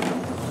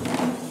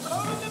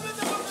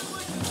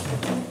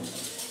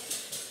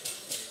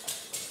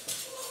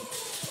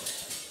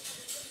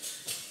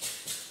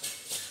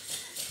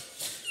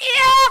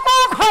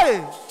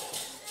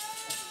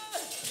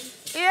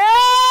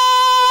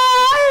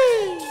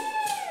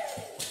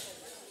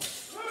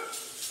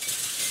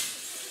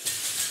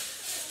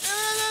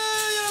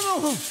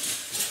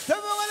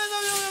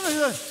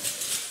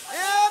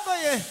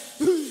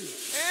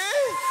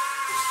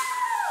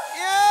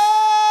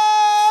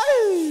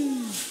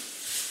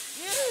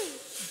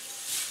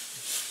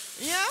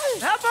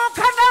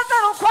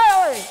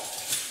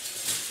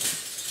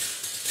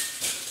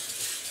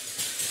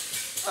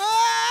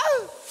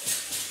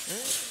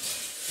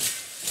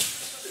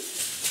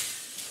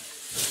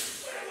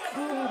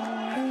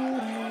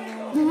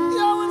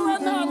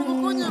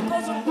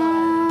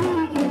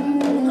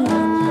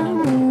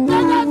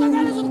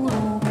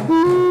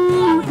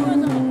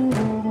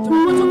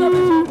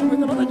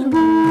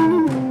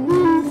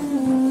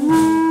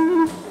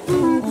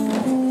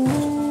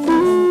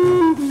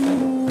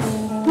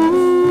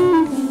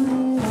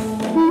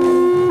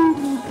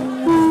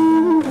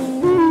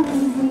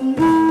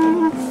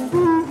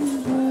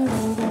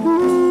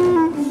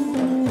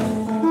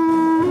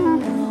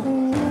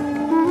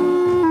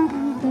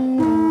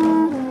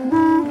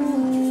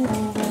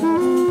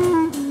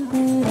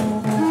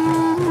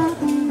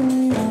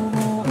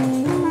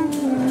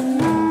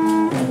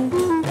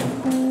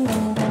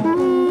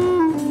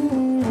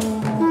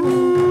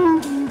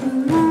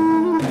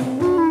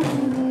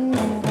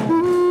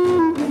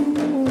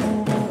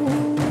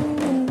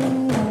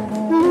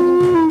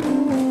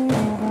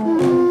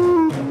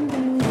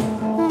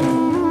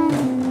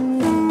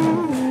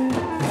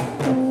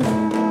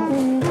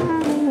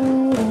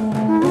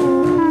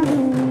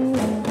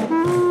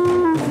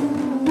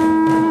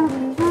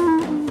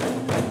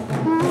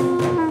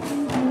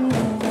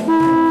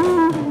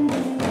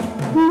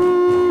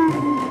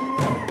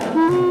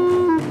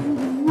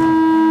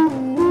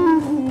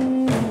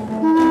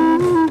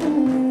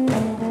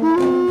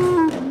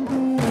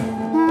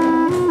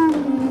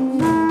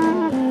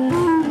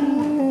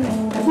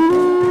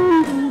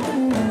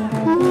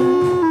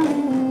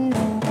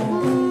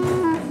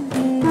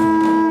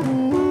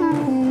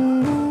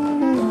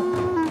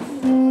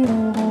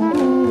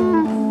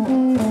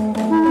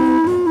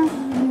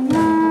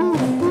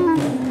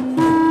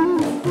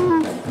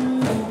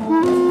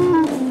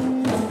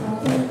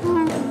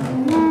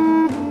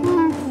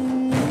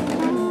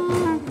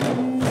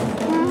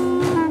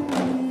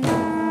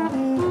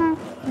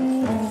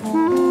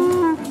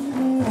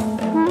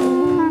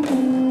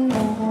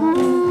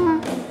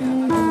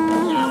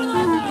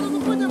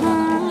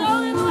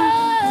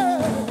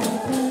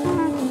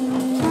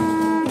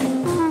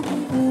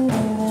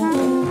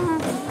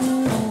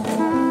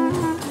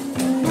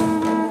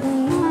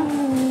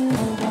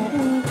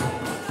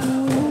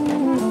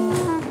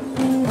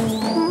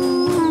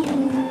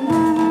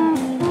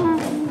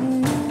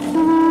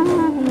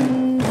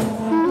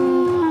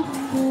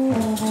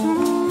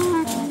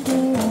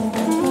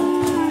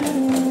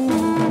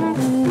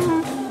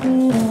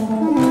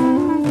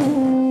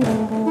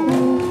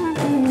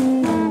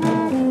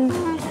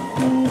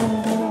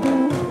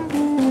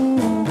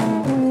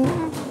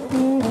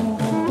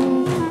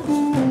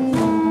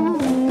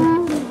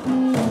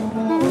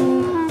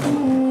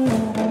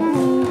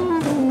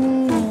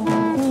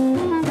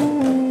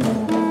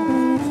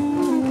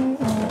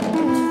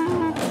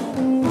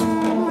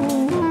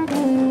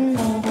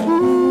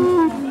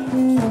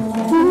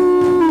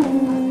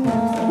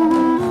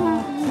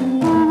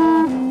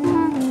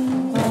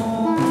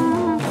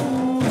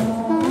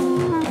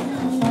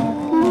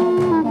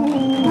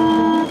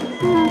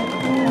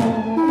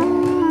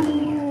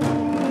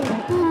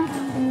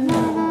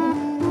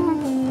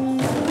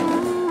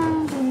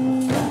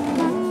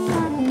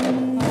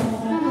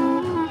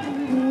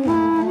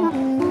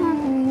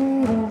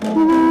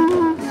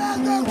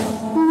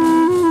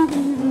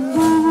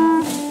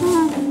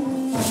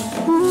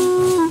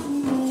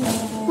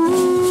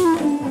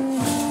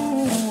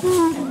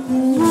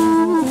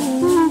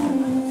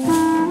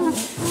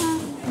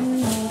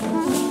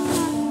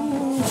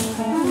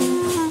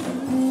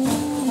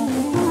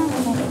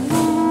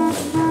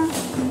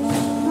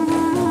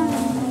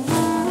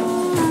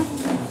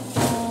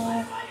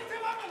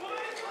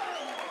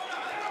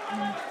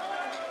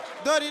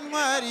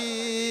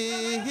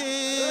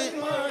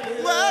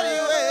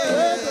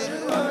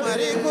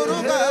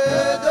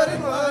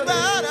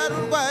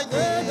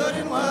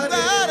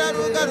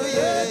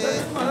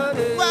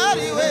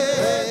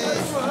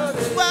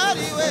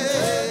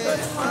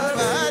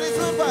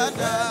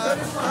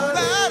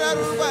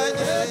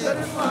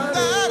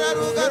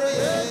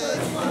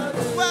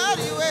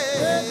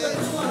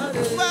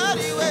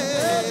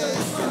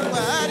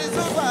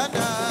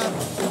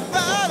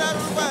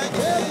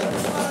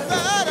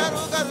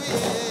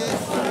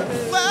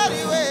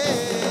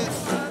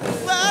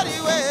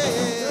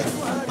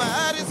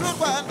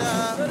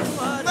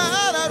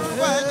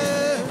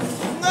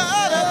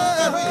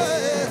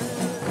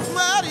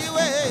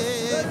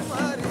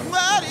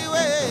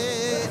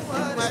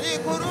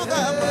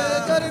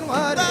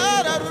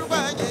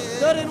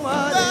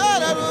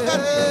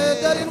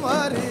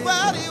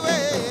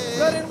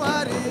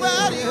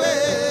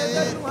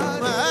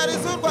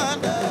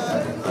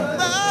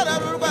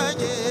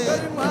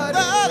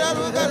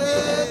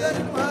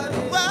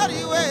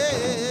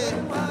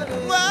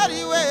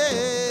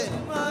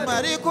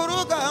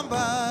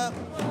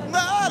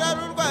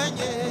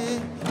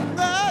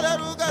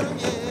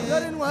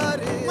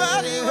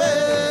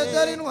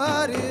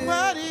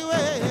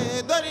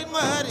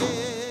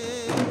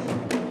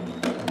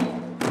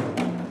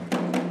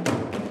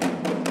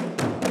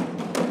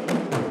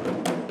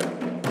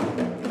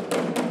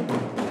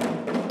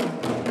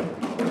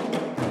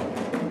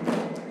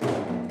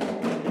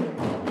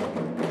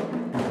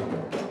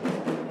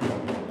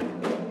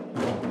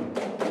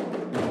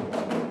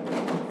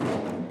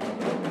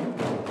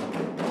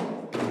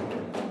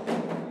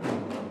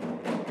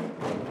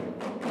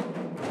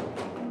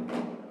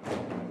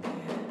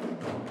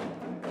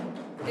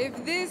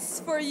If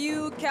this for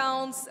you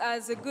counts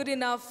as a good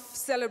enough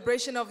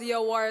celebration of the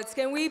awards,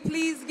 can we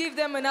please give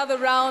them another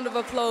round of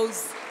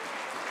applause?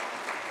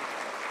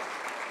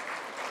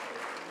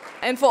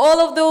 And for all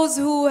of those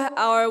who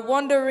are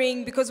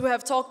wondering, because we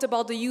have talked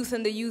about the youth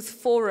and the youth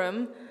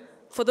forum,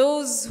 for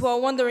those who are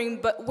wondering,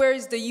 but where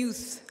is the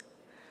youth?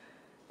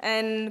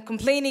 And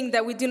complaining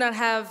that we do not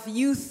have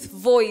youth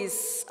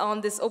voice on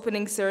this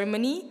opening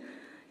ceremony,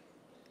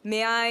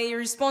 may I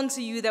respond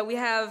to you that we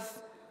have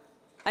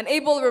an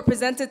able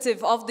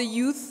representative of the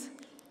youth,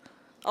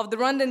 of the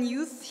Rwandan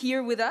youth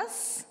here with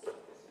us,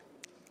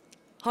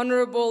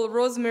 Honorable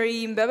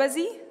Rosemary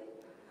Mbabazi,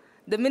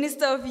 the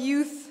Minister of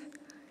Youth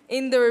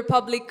in the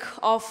Republic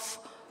of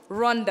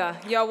Rwanda.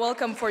 You are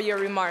welcome for your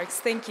remarks.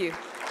 Thank you.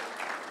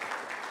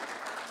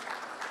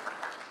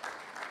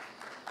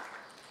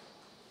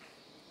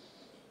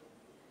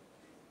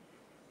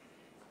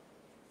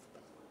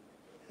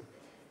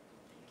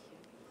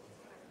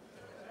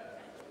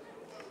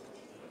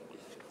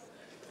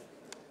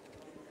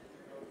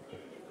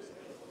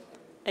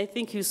 I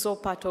think you saw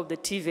part of the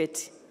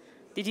TVET.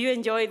 Did you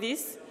enjoy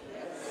this?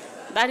 Yes.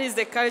 That is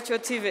the cultural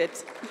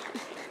TVET.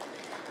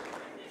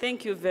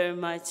 Thank you very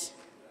much.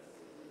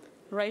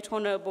 Right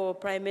Honorable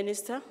Prime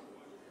Minister,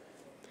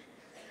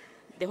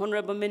 the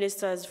Honorable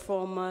Ministers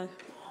from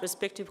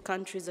respective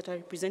countries that are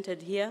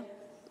represented here,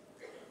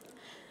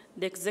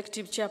 the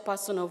Executive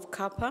Chairperson of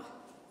CAPA,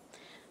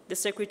 the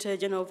Secretary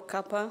General of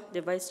CAPA,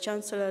 the Vice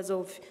Chancellors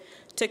of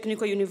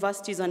Technical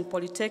Universities and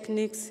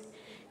Polytechnics,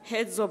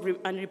 heads of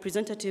and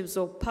representatives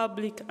of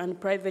public and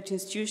private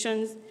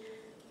institutions,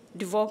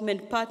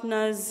 development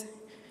partners,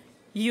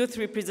 youth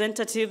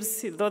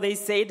representatives, though they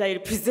said I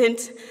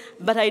represent,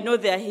 but I know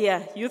they're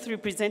here, youth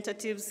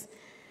representatives,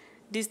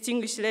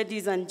 distinguished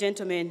ladies and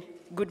gentlemen,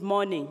 good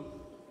morning.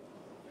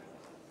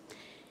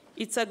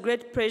 It's a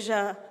great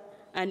pleasure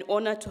and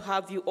honor to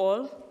have you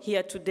all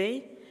here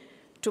today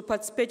to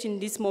participate in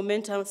this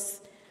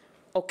momentous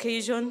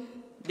occasion,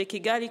 the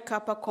Kigali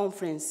CAPA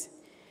Conference.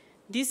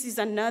 This is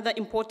another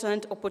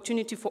important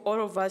opportunity for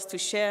all of us to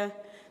share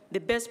the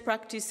best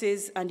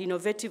practices and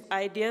innovative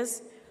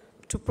ideas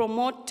to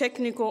promote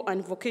technical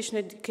and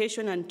vocational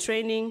education and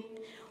training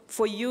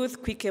for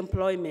youth quick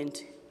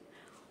employment.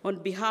 On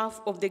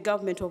behalf of the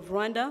government of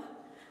Rwanda,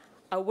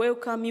 I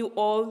welcome you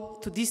all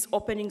to this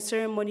opening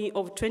ceremony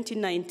of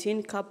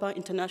 2019 CAPA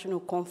International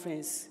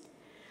Conference.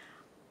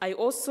 I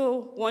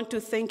also want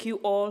to thank you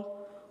all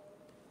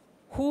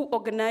who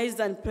organized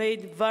and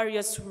played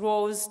various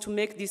roles to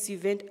make this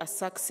event a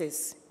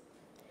success.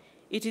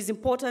 It is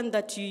important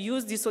that you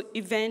use this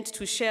event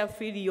to share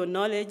freely your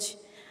knowledge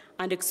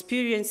and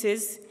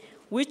experiences,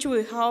 which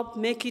will help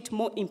make it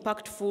more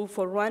impactful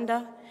for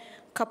Rwanda,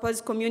 CAPA's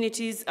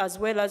communities, as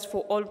well as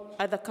for all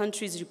other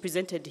countries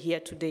represented here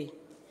today.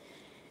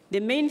 The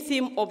main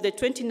theme of the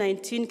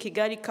 2019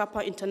 Kigali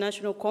CAPA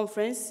International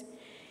Conference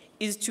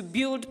is to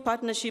build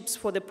partnerships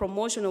for the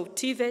promotion of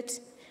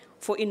TVET,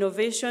 for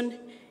innovation,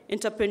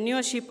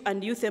 entrepreneurship,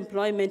 and youth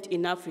employment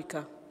in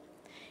Africa.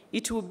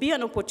 It will be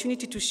an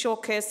opportunity to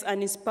showcase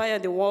and inspire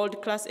the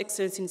world-class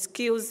excellence in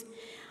skills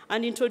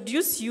and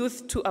introduce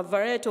youth to a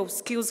variety of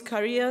skills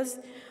careers,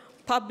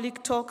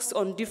 public talks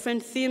on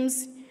different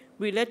themes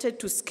related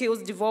to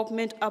skills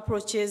development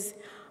approaches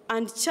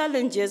and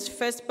challenges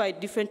faced by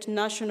different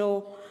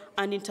national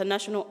and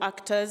international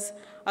actors,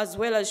 as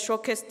well as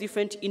showcase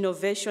different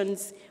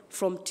innovations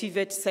from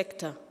TVET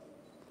sector.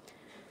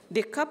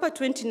 The CAPA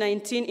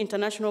 2019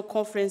 International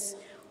Conference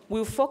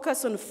will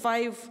focus on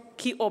 5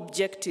 key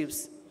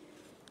objectives.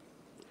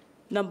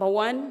 Number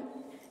 1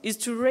 is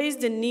to raise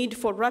the need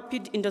for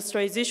rapid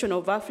industrialization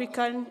of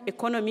African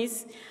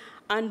economies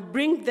and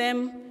bring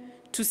them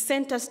to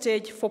center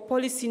stage for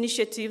policy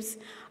initiatives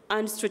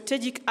and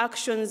strategic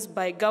actions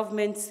by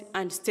governments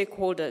and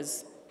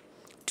stakeholders.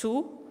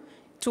 2,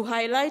 to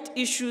highlight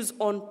issues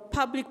on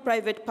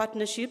public-private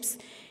partnerships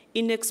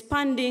in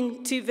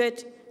expanding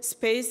TVET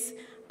space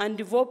and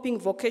developing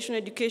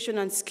vocational education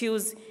and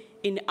skills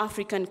in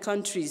African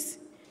countries.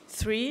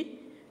 3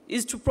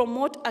 is to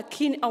promote a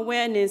keen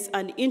awareness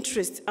and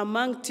interest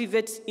among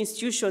TVET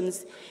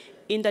institutions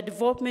in the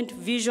development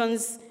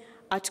visions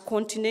at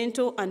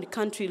continental and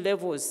country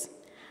levels,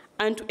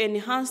 and to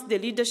enhance the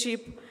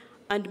leadership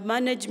and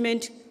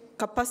management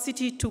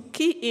capacity to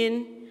key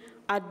in,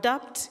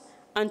 adapt,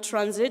 and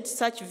translate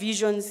such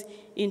visions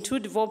into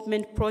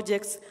development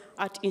projects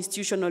at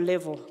institutional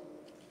level.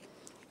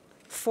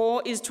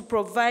 4 is to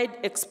provide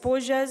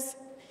exposures,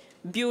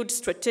 build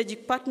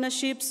strategic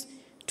partnerships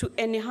to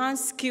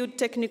enhance skilled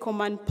technical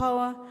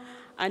manpower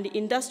and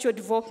industrial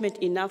development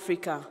in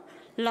Africa.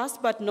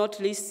 Last but not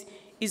least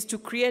is to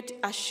create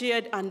a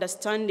shared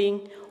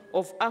understanding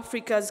of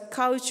Africa's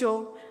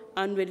cultural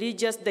and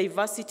religious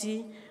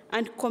diversity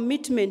and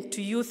commitment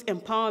to youth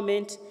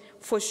empowerment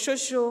for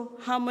social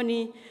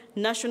harmony,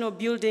 national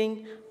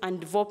building, and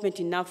development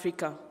in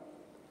Africa.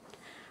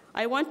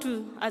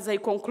 As I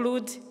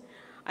conclude,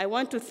 I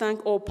want to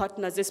thank all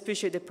partners,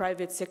 especially the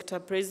private sector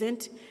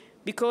present,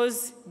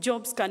 because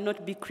jobs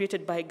cannot be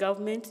created by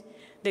government.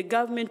 The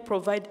government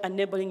provides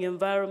enabling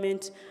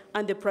environment,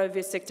 and the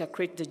private sector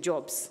creates the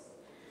jobs.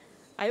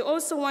 I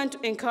also want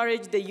to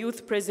encourage the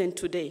youth present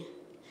today.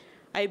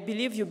 I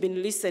believe you've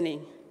been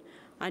listening,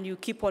 and you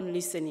keep on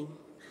listening.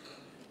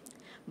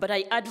 But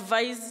I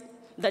advise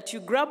that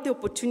you grab the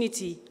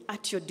opportunity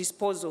at your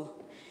disposal.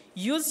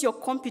 Use your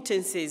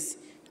competencies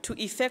to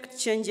effect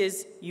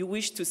changes you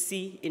wish to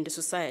see in the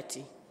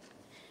society.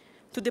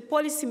 To the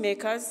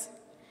policymakers,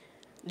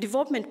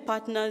 development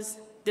partners,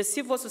 the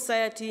civil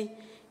society,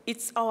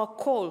 it's our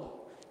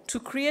call to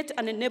create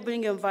an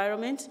enabling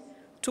environment,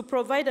 to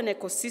provide an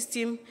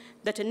ecosystem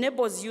that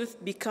enables youth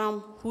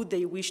become who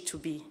they wish to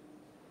be.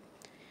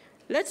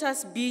 Let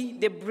us be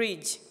the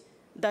bridge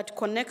that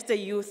connects the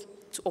youth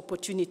to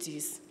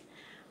opportunities.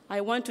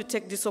 I want to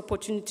take this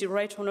opportunity,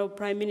 Right Honorable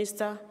Prime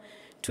Minister,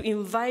 to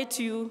invite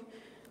you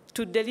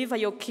to deliver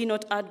your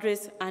keynote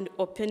address and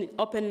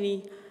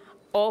officially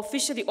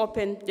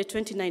open the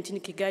 2019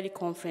 Kigali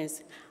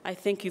Conference. I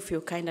thank you for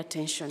your kind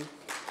attention.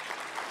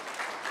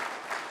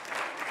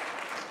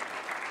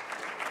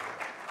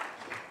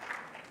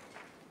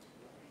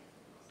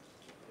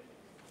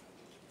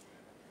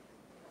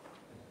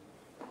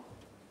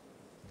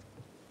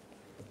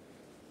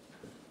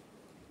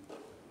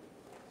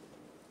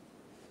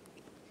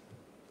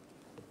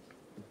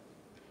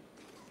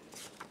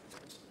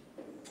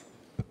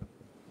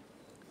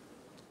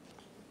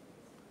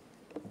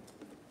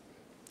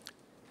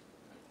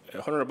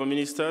 Honorable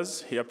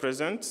Ministers here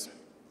present,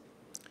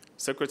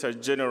 Secretary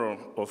General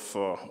of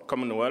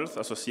Commonwealth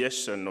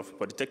Association of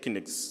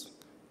Polytechnics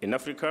in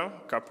Africa,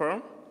 CAPA,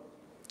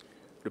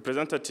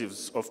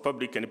 representatives of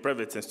public and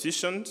private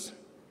institutions,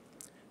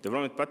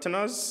 development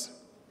partners,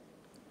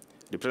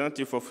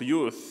 representative of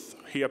youth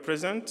here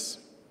present,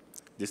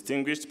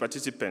 distinguished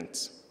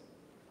participants.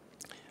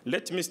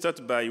 Let me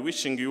start by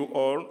wishing you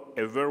all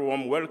a very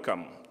warm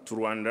welcome to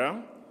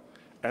Rwanda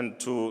and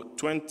to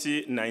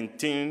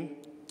 2019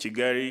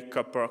 Kigali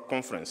CAPA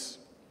Conference.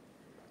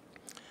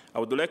 I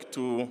would like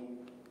to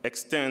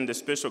extend a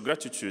special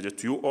gratitude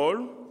to you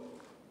all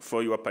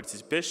for your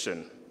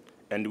participation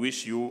and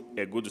wish you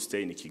a good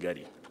stay in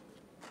Kigali.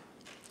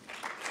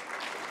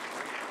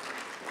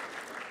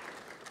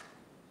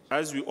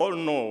 As we all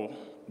know,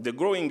 the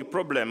growing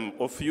problem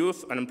of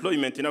youth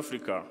unemployment in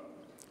Africa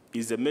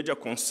is a major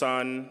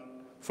concern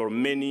for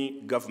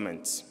many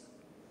governments.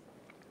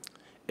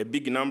 A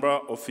big number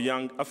of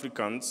young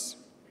Africans,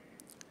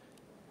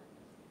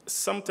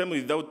 sometimes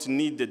without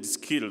needed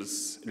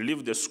skills,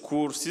 leave the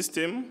school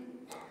system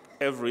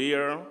every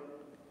year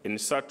in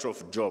search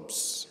of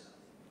jobs.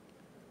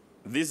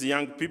 These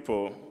young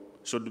people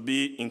should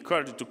be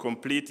encouraged to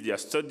complete their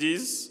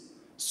studies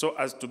so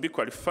as to be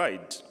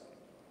qualified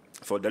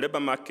for the labor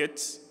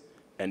market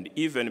and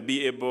even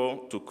be able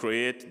to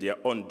create their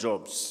own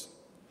jobs.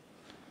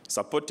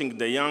 Supporting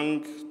the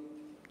young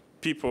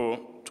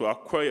people to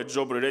acquire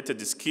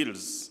job-related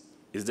skills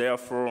is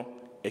therefore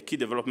a key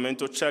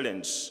developmental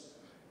challenge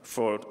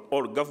for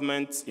all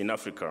governments in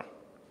Africa.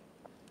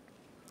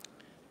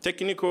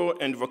 Technical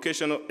and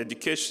vocational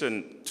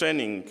education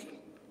training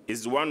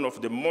is one of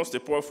the most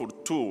powerful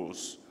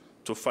tools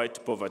to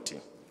fight poverty.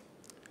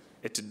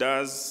 It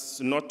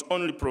does not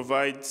only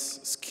provide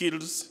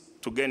skills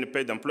to gain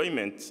paid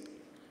employment,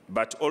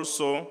 but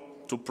also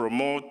to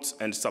promote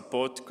and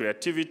support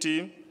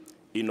creativity,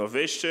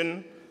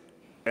 innovation,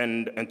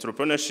 and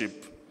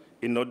entrepreneurship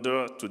in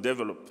order to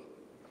develop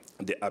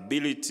the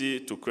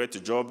ability to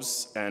create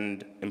jobs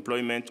and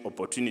employment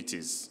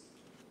opportunities.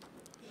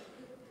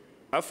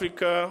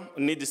 Africa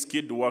needs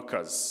skilled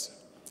workers.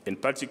 In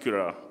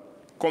particular,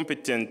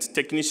 competent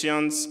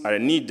technicians are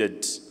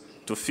needed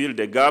to fill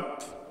the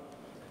gap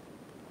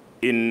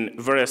in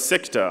various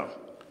sectors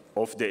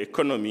of the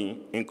economy,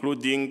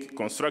 including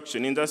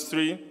construction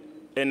industry,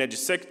 energy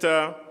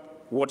sector,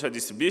 water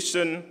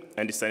distribution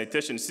and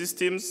sanitation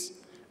systems,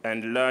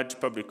 and large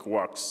public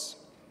works.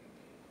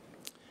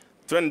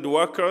 Trained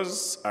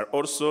workers are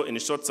also in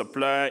short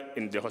supply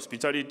in the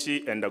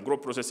hospitality and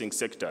agro-processing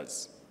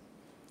sectors.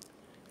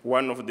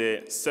 One of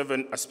the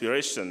 7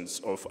 aspirations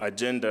of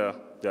the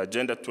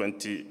Agenda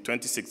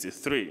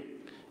 2063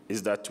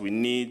 is that we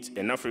need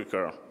an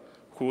Africa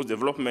whose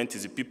development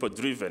is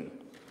people-driven,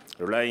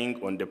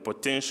 relying on the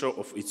potential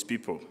of its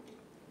people.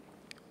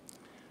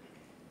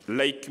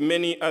 Like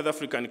many other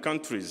African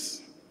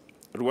countries,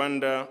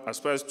 Rwanda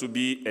aspires to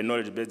be a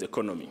knowledge-based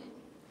economy.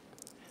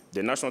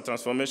 The national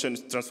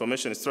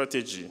transformation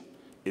strategy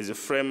is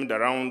framed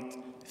around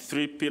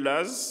 3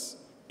 pillars,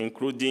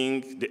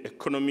 including the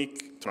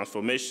economic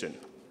transformation.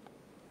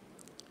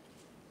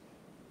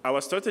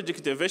 Our strategic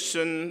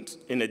intervention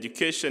in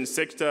education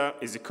sector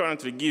is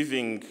currently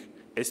giving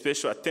a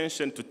special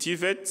attention to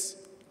TVET,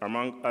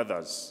 among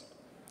others.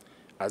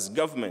 As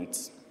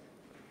government,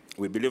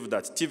 we believe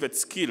that TVET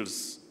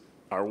skills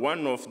are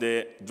one of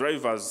the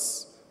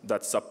drivers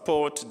that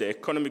support the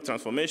economic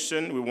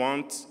transformation we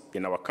want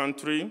in our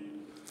country,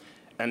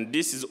 and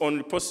this is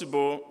only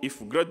possible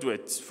if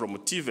graduates from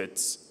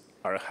TVET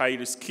are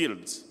highly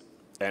skilled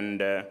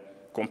and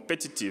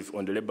competitive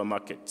on the labor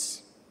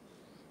market.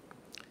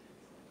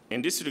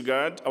 In this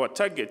regard, our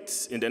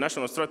target in the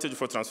National Strategy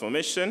for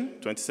Transformation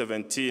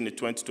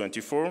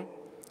 2017-2024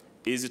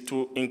 is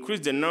to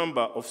increase the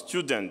number of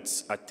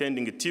students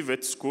attending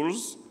TVET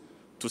schools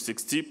to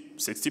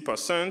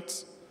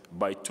 60%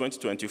 by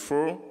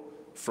 2024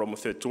 from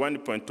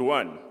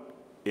 31.1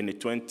 in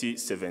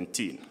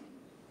 2017.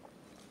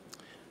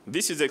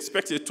 This is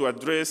expected to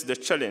address the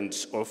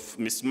challenge of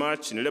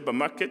mismatch in labor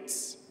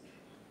markets,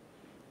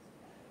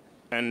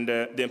 and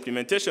the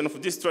implementation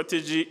of this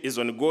strategy is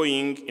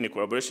ongoing in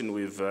collaboration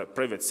with the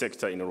private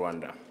sector in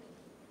Rwanda.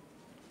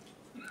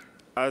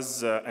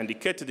 As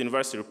indicated in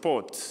various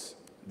reports,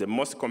 the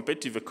most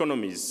competitive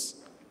economies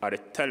are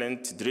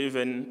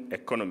talent-driven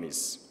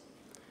economies.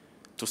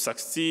 To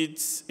succeed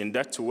in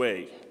that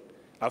way,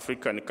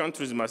 African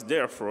countries must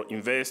therefore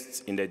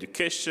invest in the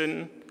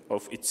education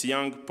of its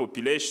young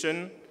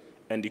population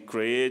and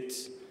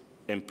create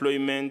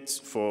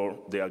employment for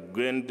their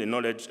gained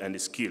knowledge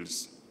and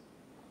skills.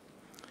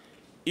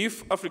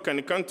 If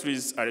African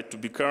countries are to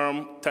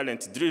become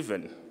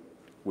talent-driven,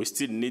 we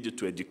still need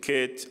to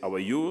educate our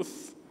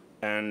youth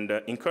and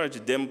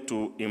encourage them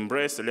to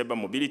embrace labor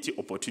mobility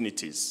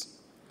opportunities.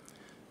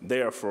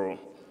 Therefore,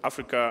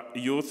 Africa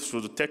youth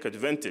should take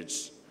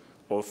advantage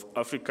of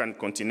African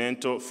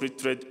continental free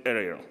trade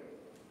area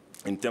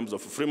in terms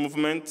of free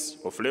movement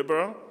of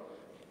labor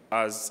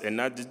as an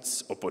added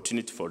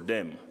opportunity for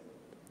them.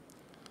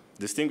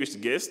 Distinguished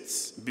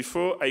guests,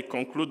 before I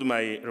conclude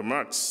my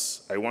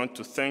remarks, I want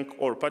to thank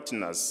all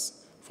partners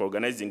for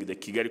organizing the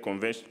Kigali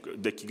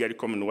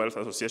Commonwealth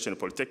Association of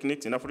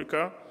Polytechnics in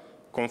Africa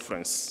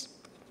conference.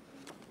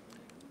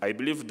 I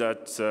believe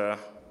that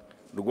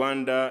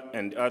Rwanda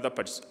and other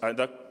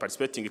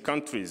participating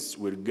countries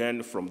will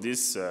gain from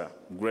this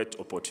great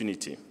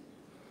opportunity.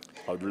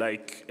 I would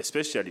like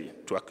especially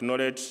to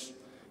acknowledge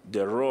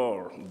the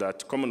role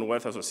that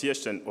Commonwealth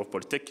Association of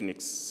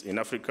Polytechnics in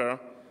Africa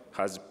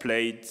has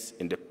played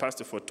in the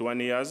past 41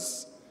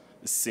 years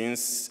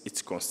since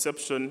its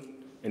conception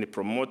in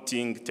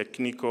promoting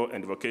technical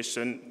and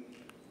vocational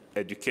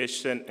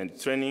education and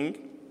training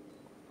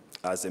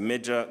as a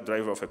major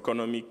driver of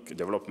economic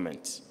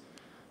development.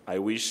 I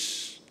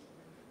wish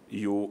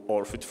you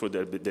all fruitful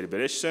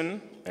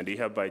deliberation, and I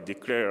hereby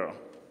declare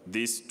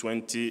this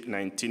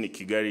 2019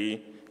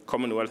 Kigali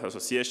Commonwealth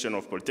Association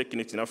of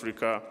Polytechnics in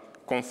Africa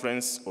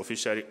conference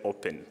officially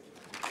open.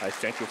 I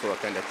thank you for your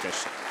kind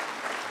attention.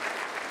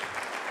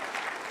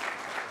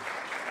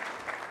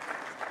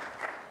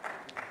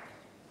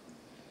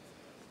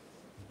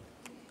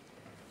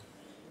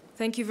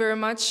 Thank you very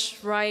much,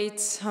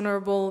 Right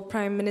Honorable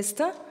Prime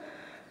Minister.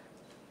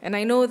 And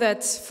I know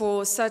that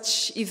for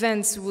such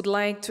events, we would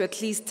like to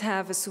at least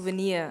have a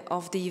souvenir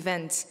of the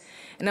event.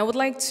 And I would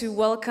like to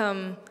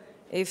welcome,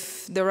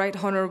 if the Right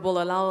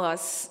Honorable allow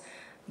us,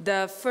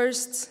 the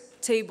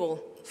first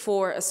table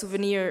for a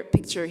souvenir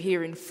picture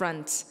here in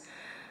front,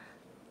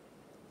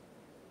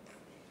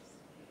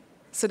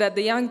 so that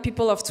the young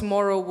people of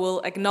tomorrow will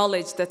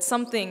acknowledge that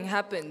something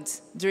happened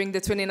during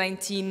the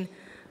 2019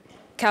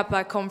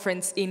 CAPA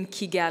conference in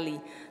Kigali.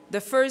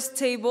 The first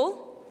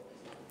table,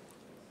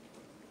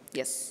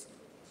 yes,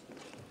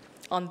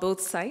 on both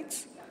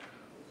sides.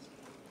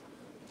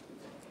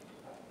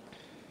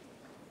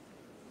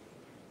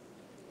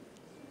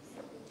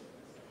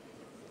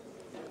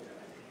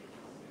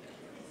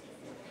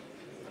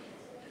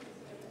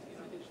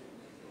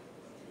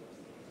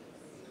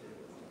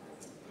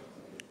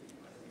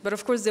 But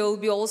of course, there will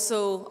be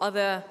also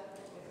other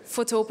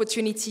photo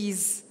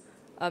opportunities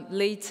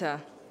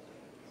later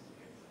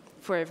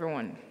for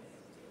everyone.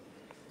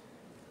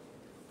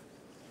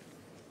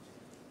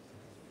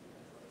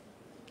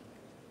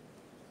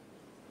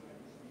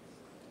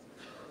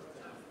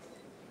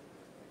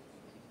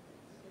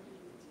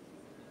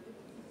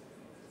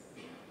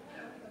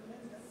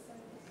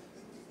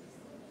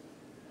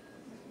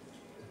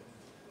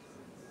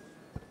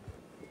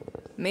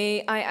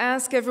 May I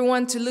ask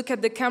everyone to look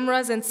at the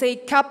cameras and say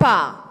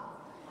CAPA?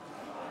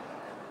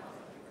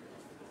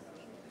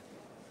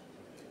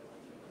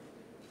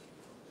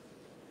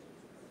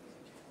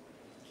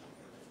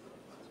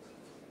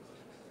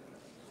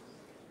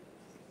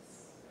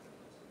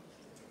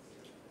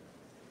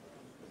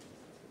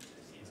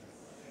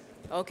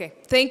 Okay,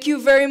 thank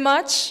you very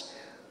much.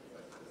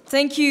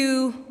 Thank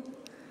you,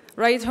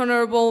 Right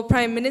Honorable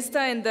Prime Minister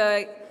and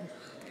the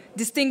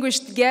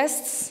distinguished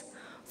guests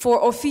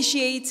for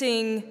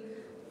officiating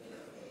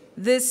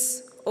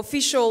this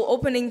official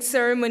opening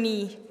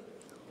ceremony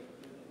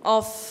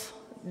of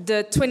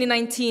the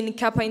 2019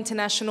 CAPA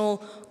International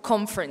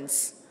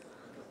Conference.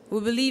 We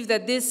believe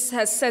that this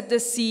has set the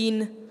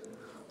scene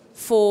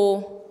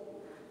for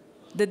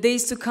the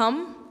days to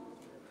come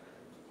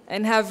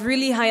and have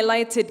really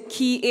highlighted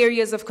key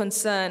areas of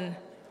concern.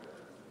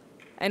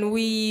 And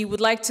we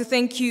would like to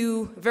thank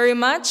you very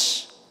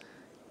much,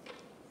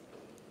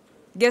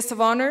 guest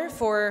of honor,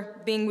 for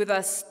being with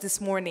us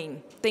this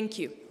morning. Thank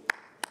you.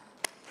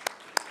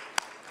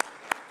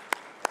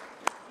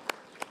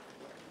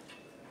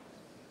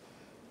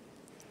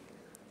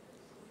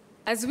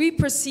 As we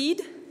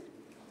proceed,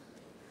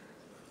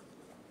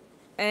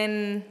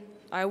 and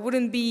I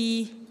wouldn't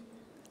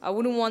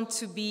want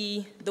to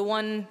be the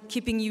one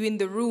keeping you in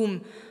the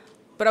room,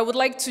 but I would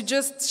like to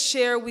just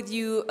share with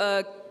you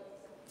a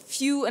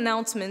few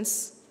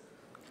announcements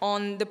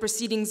on the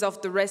proceedings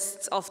of the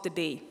rest of the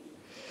day.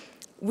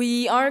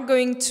 We are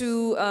going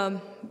to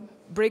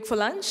break for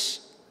lunch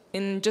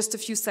in just a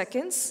few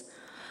seconds.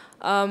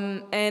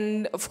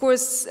 And of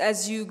course,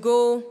 as you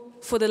go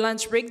for the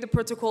lunch break, the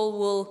protocol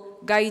will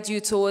guide you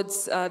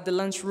towards the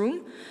lunch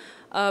room.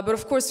 But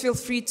of course, feel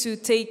free to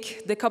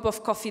take the cup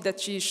of coffee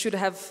that you should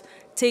have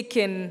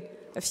taken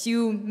a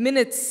few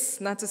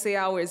minutes, not to say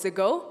hours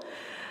ago.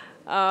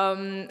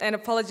 And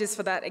apologies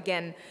for that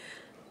again.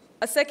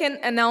 A second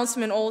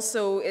announcement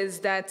also is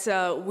that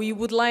we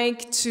would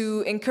like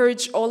to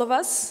encourage all of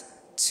us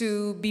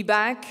to be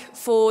back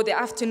for the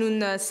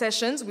afternoon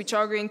sessions, which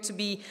are going to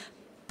be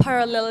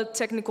parallel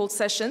technical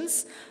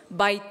sessions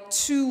by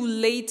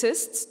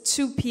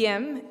 2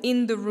 p.m.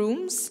 in the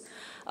rooms.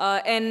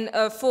 And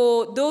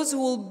for those who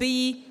will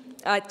be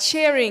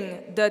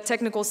chairing the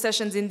technical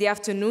sessions in the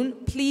afternoon,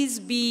 please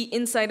be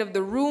inside of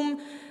the room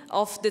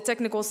of the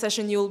technical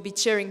session. You'll be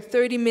chairing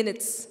 30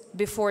 minutes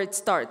before it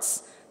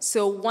starts.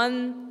 So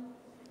 1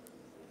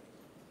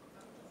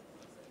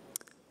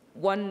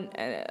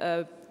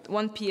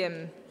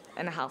 p.m.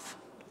 and a half.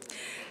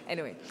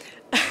 Anyway.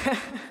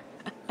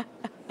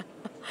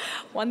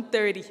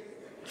 1:30.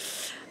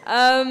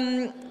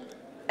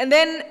 And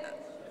then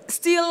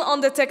still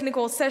on the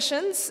technical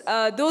sessions,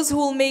 those who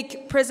will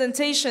make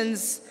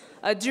presentations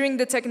during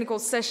the technical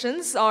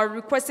sessions are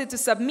requested to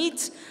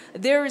submit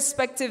their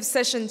respective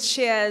session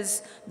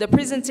chairs, the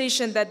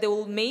presentation that they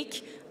will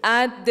make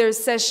at their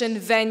session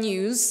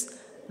venues,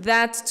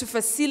 that to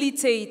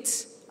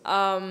facilitate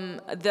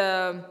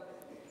the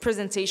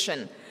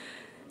presentation.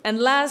 And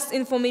last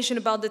information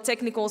about the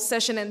technical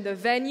session and the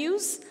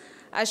venues,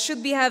 I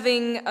should be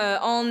having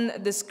on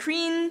the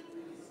screen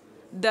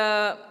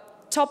the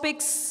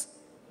topics,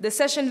 the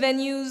session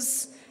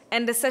venues,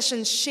 and the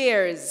session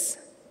chairs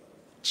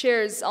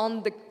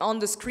on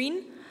the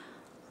screen,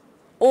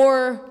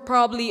 or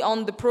probably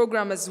on the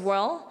program as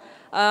well.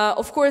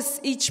 Of course,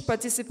 each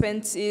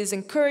participant is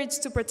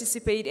encouraged to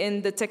participate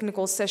in the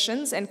technical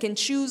sessions and can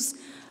choose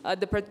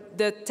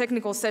the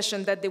technical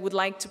session that they would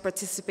like to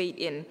participate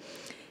in.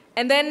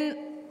 And then,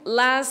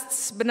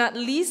 last but not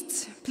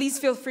least, please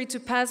feel free to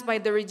pass by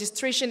the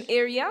registration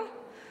area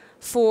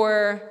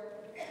for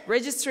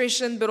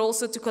registration, but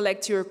also to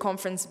collect your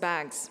conference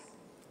bags.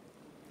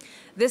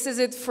 This is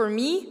it for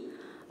me.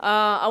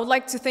 I would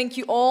like to thank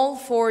you all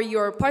for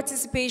your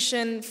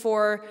participation,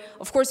 for,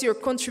 of course, your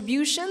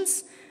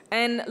contributions,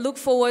 and look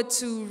forward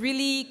to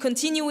really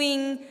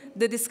continuing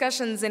the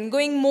discussions and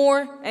going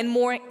more and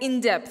more in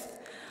depth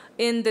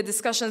in the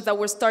discussions that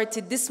were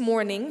started this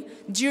morning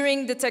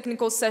during the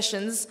technical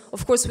sessions,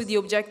 of course with the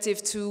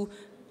objective to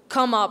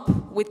come up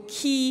with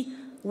key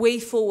way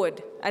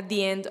forward at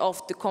the end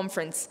of the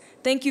conference.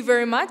 Thank you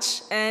very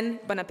much and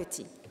bon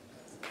appétit.